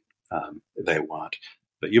think they want.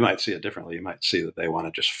 But you might see it differently. You might see that they want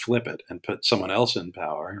to just flip it and put someone else in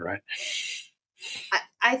power, right?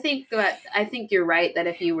 I think you're right that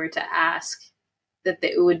if you were to ask, that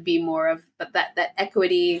it would be more of that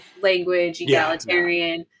equity language, Yeah, yeah.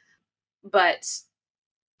 egalitarian, but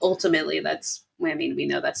ultimately I mean, we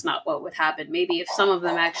know that's not what would happen. Maybe if some of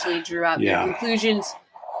them actually drew out their Yeah. conclusions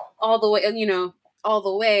all the way, all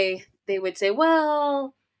the way, they would say,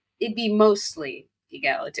 well, it'd be mostly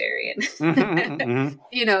egalitarian. Mm-hmm,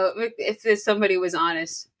 mm-hmm. If somebody was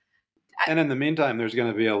honest. And in the meantime, there's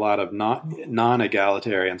going to be a lot of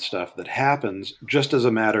non-egalitarian stuff that happens just as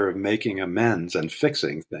a matter of making amends and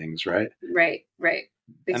fixing things, right? Right.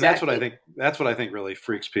 And that's what I Exactly. think. That's what I think really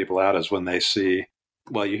freaks people out is when they see,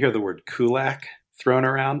 well, you hear the word kulak thrown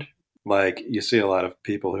around. Like you see a lot of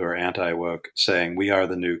people who are anti-woke saying we are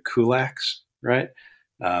the new kulaks, right?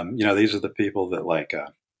 These are the people that like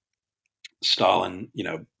Stalin,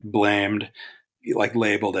 blamed, like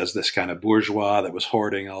labeled as this kind of bourgeois that was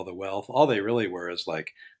hoarding all the wealth. All they really were is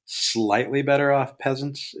like slightly better off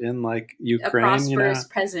peasants in like A Ukraine, prosperous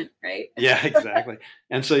peasant, right? Yeah, exactly.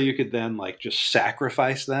 And so you could then like just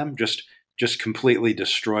sacrifice them, just completely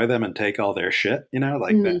destroy them and take all their shit, like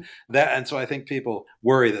that. Mm-hmm. That and so I think people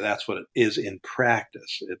worry that that's what it is in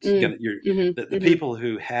practice. It's gonna the Mm-hmm. people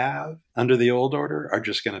who have under the old order are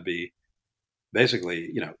just going to be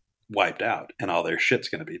basically, wiped out, and all their shit's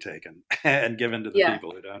going to be taken and given to the Yeah.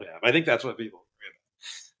 people who don't have. I think that's what people.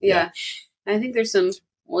 Yeah. Yeah. I think there's some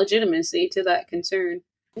legitimacy to that concern.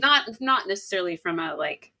 Not necessarily from a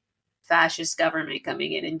like fascist government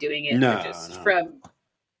coming in and doing it, but No, just no. from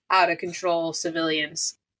out of control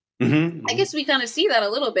civilians. Mm-hmm, I guess we kind of see that a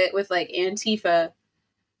little bit with like Antifa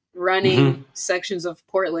mm-hmm, running sections of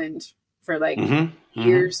Portland for like mm-hmm, mm-hmm,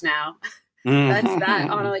 years now. That's that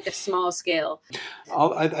on mm-hmm. like a small scale.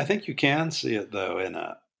 I think you can see it though in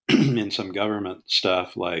in some government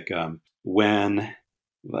stuff, like when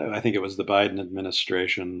I think it was the Biden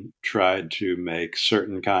administration tried to make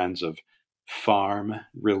certain kinds of farm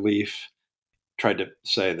relief, tried to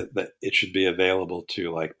say that it should be available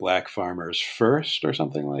to like black farmers first or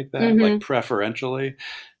something like that, like Mm-hmm. preferentially.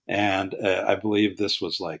 And I believe this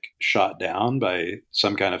was like shot down by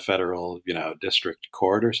some kind of federal, district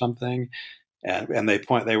court or something. And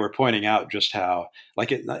they were pointing out just how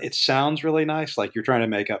like it sounds really nice, like you're trying to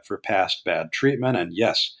make up for past bad treatment. And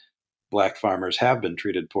yes, black farmers have been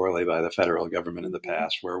treated poorly by the federal government in the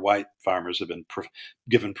past, where white farmers have been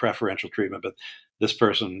given preferential treatment. But this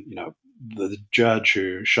person, the judge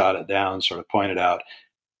who shot it down, sort of pointed out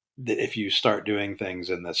that if you start doing things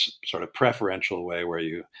in this sort of preferential way, where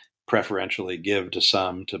you preferentially give to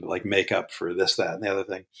some to like make up for this, that, and the other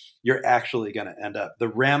thing, you're actually going to end up, the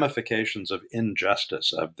ramifications of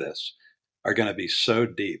injustice of this are going to be so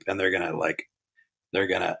deep, and they're going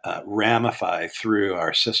to ramify through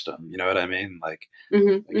our system. You know what I mean? Like,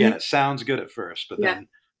 Mm-hmm. again, Mm-hmm. it sounds good at first, but Yeah. then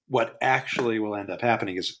what actually will end up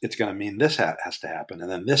happening is it's going to mean this has to happen,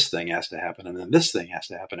 and then this thing has to happen, and then this thing has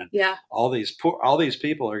to happen, and Yeah. all these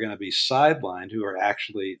people are going to be sidelined who are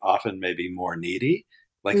actually often maybe more needy,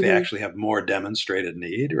 like they Mm-hmm. actually have more demonstrated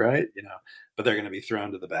need, right? But they're going to be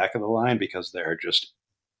thrown to the back of the line because they're just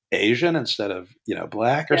Asian instead of,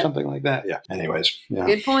 black or Yeah. something like that. Yeah. Anyways. Yeah.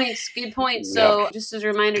 Good points. Good points. So just as a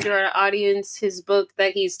reminder to our audience, his book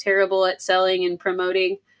that he's terrible at selling and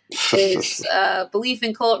promoting is Belief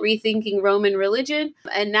in Cult, Rethinking Roman Religion.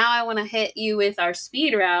 And now I want to hit you with our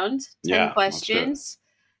speed round, 10 questions.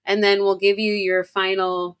 And then we'll give you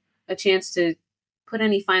a chance to put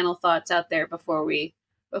any final thoughts out there before we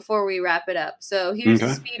wrap it up. So here's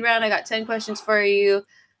the speed round. I got 10 questions for you.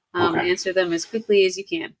 Answer them as quickly as you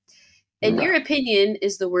can. In your opinion,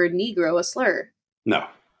 is the word Negro a slur? No.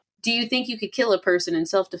 Do you think you could kill a person in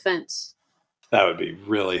self-defense? That would be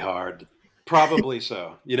really hard. Probably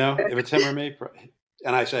so. If it's him or me,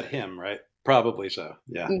 and I said him, right? Probably so.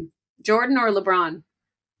 Yeah. Jordan or LeBron?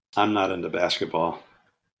 I'm not into basketball.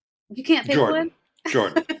 You can't pick one?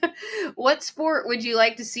 Jordan. What sport would you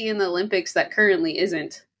like to see in the Olympics that currently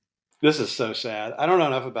isn't? This is so sad. I don't know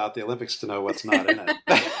enough about the Olympics to know what's not in it.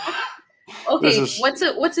 Okay,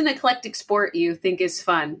 what's an eclectic sport you think is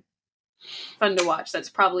fun to watch? That's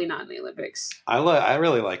probably not in the Olympics. I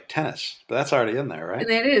really like tennis, but that's already in there, right? And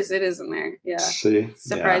it is in there. Yeah. See,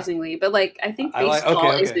 surprisingly, but I think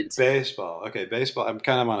baseball isn't. Baseball. Okay, baseball. I'm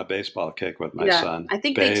kind of on a baseball kick with my son. I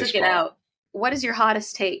think they took it out. What is your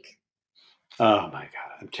hottest take? Oh my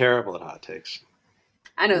God, I'm terrible at hot takes.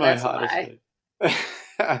 I know that's a lie.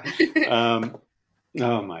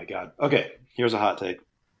 Oh my God. Okay, here's a hot take.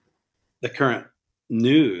 The current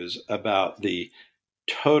news about the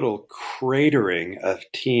total cratering of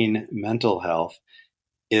teen mental health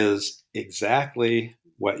is exactly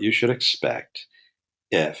what you should expect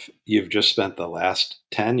if you've just spent the last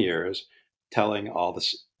 10 years telling all the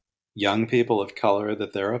young people of color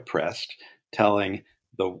that they're oppressed, telling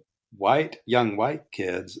the young white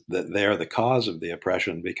kids that they're the cause of the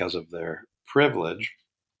oppression because of their privilege,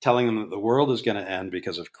 telling them that the world is going to end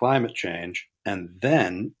because of climate change, and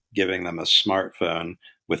then giving them a smartphone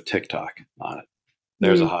with TikTok on it.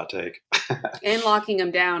 There's a hot take. And locking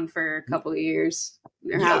them down for a couple of years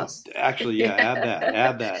in their house. Actually,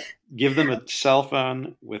 add that. Give them a cell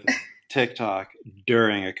phone with TikTok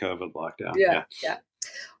during a COVID lockdown. Yeah.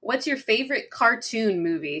 What's your favorite cartoon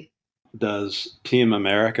movie? Does Team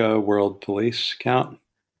America World Police count?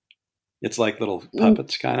 It's like little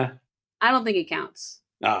puppets, kind of. I don't think it counts.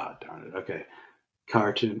 Ah, darn it. Okay.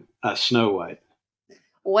 Cartoon. Snow White.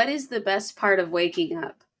 What is the best part of waking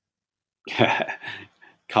up?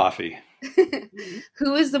 Coffee.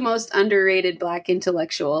 Who is the most underrated Black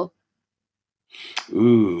intellectual?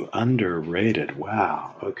 Ooh, underrated.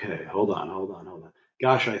 Wow. Okay, hold on.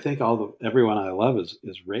 Gosh, I think everyone I love is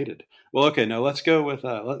rated. Well, okay, no, let's go with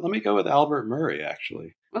let me go with Albert Murray,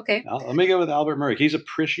 actually. Okay. Let me go with Albert Murray. He's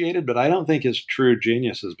appreciated, but I don't think his true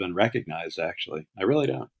genius has been recognized, actually. I really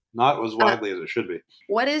don't. Not as widely as it should be.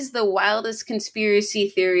 What is the wildest conspiracy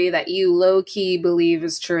theory that you low-key believe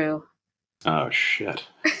is true? Oh, shit.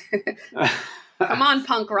 Come on,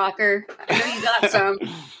 punk rocker. I know you got some.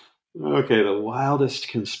 Okay, the wildest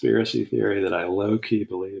conspiracy theory that I low-key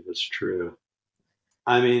believe is true.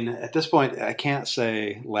 I mean, at this point, I can't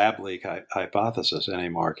say lab leak hypothesis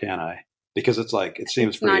anymore, can I? Because it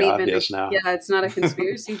seems pretty obvious now. Yeah, it's not a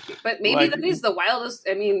conspiracy. But maybe that is the wildest.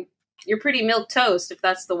 I mean, you're pretty milquetoast if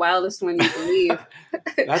that's the wildest one you believe.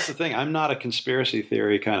 That's the thing. I'm not a conspiracy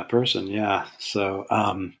theory kind of person. Yeah. So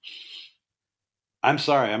I'm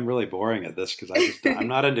sorry. I'm really boring at this because I'm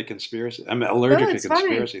not into conspiracy. I'm allergic to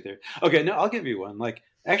conspiracy theory. Okay. No, I'll give you one.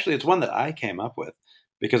 Actually, it's one that I came up with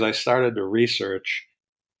because I started to research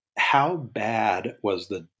how bad was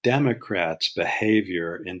the Democrats'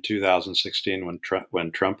 behavior in 2016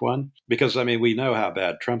 when Trump won? Because, I mean, we know how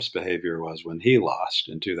bad Trump's behavior was when he lost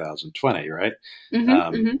in 2020, right?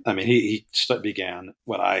 I mean, he began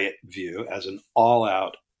what I view as an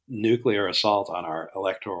all-out nuclear assault on our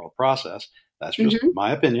electoral process. That's just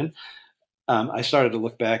my opinion. I started to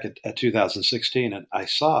look back at 2016, and I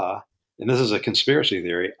saw, and this is a conspiracy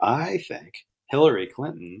theory, I think Hillary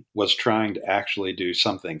Clinton was trying to actually do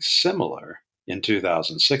something similar in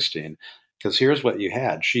 2016, because here's what you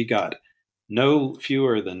had. She got no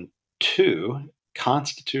fewer than 2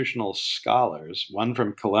 constitutional scholars, one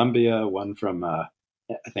from Columbia, one from, I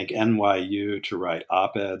think, NYU, to write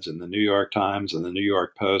op-eds in the New York Times and the New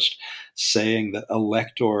York Post saying that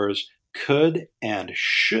electors could and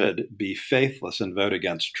should be faithless and vote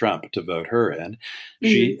against Trump to vote her in.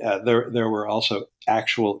 There were also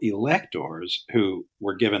actual electors who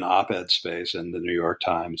were given op-ed space in the New York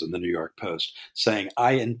Times and the New York Post saying,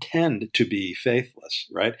 I intend to be faithless,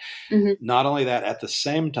 right? Not only that, at the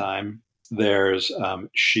same time, there's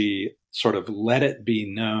she sort of let it be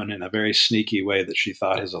known in a very sneaky way that she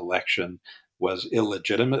thought his election was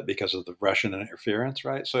illegitimate because of the Russian interference,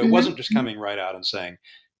 right? So it wasn't just coming right out and saying,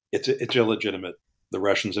 it's illegitimate. The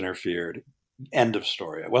Russians interfered. End of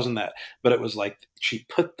story. It wasn't that, but it was like she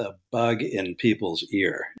put the bug in people's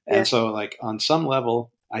ear. Yeah. And so like on some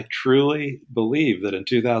level, I truly believe that in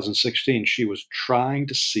 2016, she was trying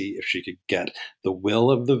to see if she could get the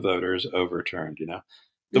will of the voters overturned,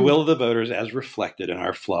 the will of the voters as reflected in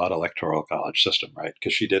our flawed electoral college system, right?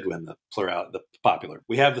 Because she did win the popular.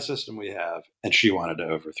 We have the system we have, and she wanted to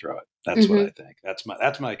overthrow it. That's what I think.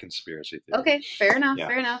 That's my conspiracy theory. Okay, fair enough. Yeah.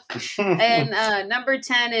 Fair enough. And number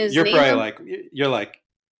 10 is you're like,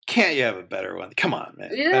 can't you have a better one? Come on,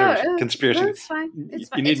 man. Yeah, better conspiracy. It's fine. It's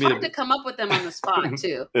fine. It's hard to come up with them on the spot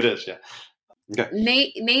too. It is, yeah. Okay.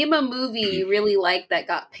 Name a movie you really like that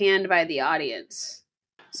got panned by the audience.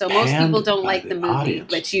 So most people don't like the movie, audience.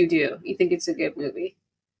 But you do. You think it's a good movie.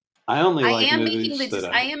 I only like I am movies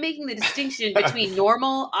making the distinction between the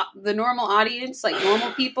normal audience, like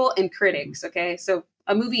normal people, and critics. Okay, so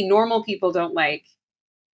a movie normal people don't like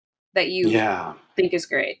that you think is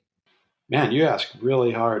great. Man, you ask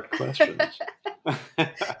really hard questions.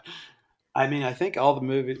 I mean, I think all the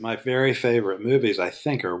movies, my very favorite movies, I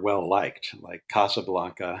think are well liked, like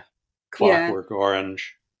Casablanca, Clockwork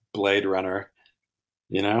Orange, Blade Runner.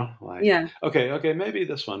 Okay, maybe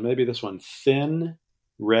this one, Thin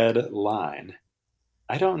Red Line.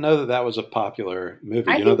 I don't know that was a popular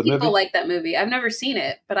movie. I think people like that movie. I've never seen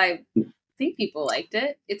it, but I think people liked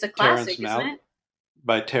it. It's a classic, isn't it?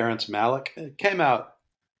 By Terrence Malick. It came out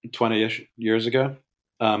 20-ish years ago.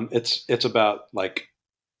 It's about like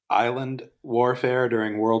island warfare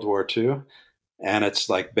during World War II, and it's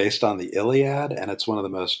like based on the Iliad, and it's one of the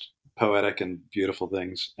most poetic and beautiful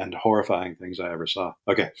things and horrifying things I ever saw.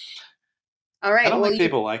 Okay. All right. I don't think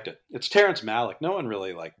people liked it. It's Terrence Malick. No one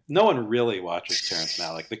really watches Terrence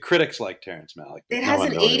Malick. The critics like Terrence Malick. It has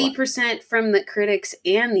an 80% from the critics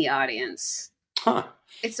and the audience. Huh.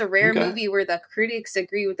 It's a rare movie where the critics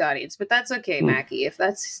agree with the audience, but that's okay, Mackey. If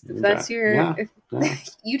that's your,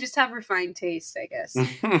 you just have refined taste, I guess.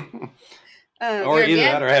 Or either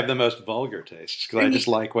that, or I have the most vulgar taste because I just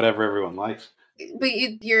like whatever everyone likes. But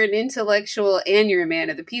you're an intellectual and you're a man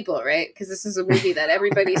of the people, right? Because this is a movie that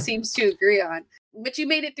everybody seems to agree on. But you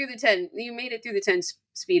made it through the 10. You made it through the 10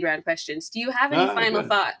 speed round questions. Do you have any final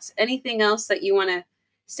thoughts? Anything else that you want to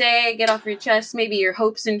say, get off your chest? Maybe your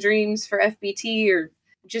hopes and dreams for FBT, or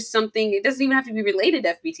just something. It doesn't even have to be related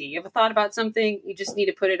to FBT. You have a thought about something, you just need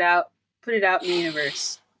to put it out in the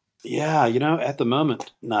universe. Yeah, at the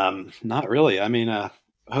moment, not really. I mean,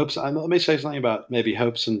 hopes. Let me say something about maybe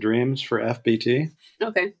hopes and dreams for FBT.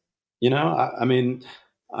 Okay. I mean,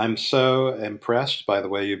 I'm so impressed by the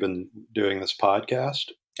way you've been doing this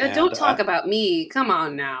podcast. Don't talk about me. Come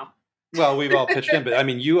on now. Well, we've all pitched in, but I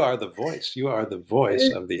mean, you are the voice. You are the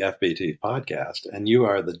voice of the FBT podcast, and you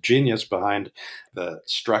are the genius behind the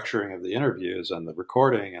structuring of the interviews and the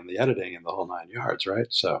recording and the editing and the whole 9 yards, right?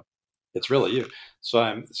 So it's really you. So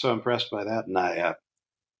I'm so impressed by that, and I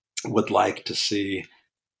would like to see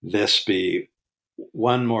this be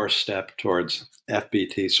one more step towards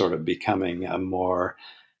FBT sort of becoming a more,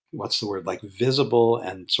 like visible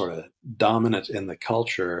and sort of dominant in the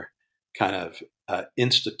culture kind of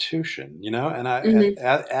institution, and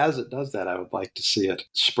as it does that, I would like to see it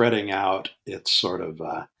spreading out. It's sort of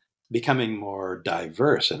becoming more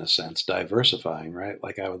diverse in a sense, diversifying, right?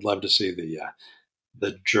 Like I would love to see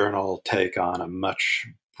the journal take on a much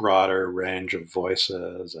broader range of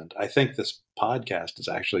voices. And I think this podcast is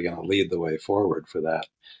actually going to lead the way forward for that,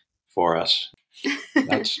 for us.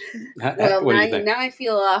 That's well, now I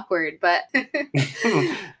feel awkward, but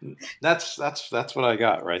that's what I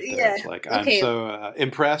got right there. Yeah. It's like, okay. I'm so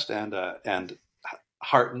impressed and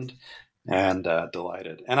heartened and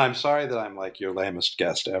delighted. And I'm sorry that I'm like your lamest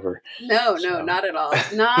guest ever. No, not at all.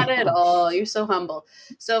 Not at all. You're so humble.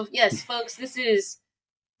 So yes, folks, this is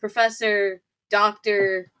Professor,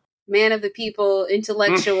 Dr., man of the people,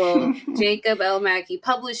 intellectual, Jacob L. Mackey,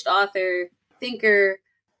 published author, thinker,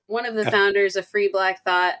 one of the founders of Free Black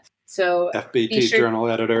Thought. So FBT journal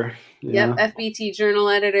editor. Yep, FBT journal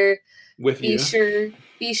editor. With you.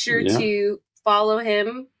 Be sure to follow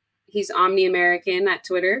him. He's Omni American at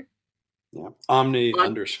Twitter. Yeah. Omni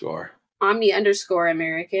underscore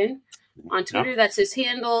American. On Twitter, that's his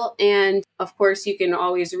handle. And of course, you can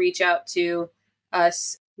always reach out to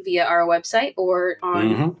us via our website or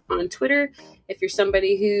on Twitter if you're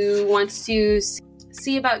somebody who wants to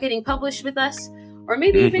see about getting published with us. Or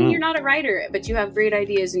maybe even you're not a writer, but you have great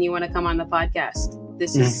ideas and you want to come on the podcast.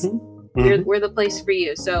 This is, we're the place for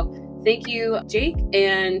you. So thank you, Jake,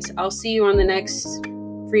 and I'll see you on the next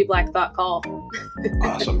Free Black Thought call.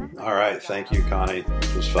 Awesome. All right. Thank you, Connie.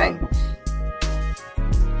 It was fun. Bye.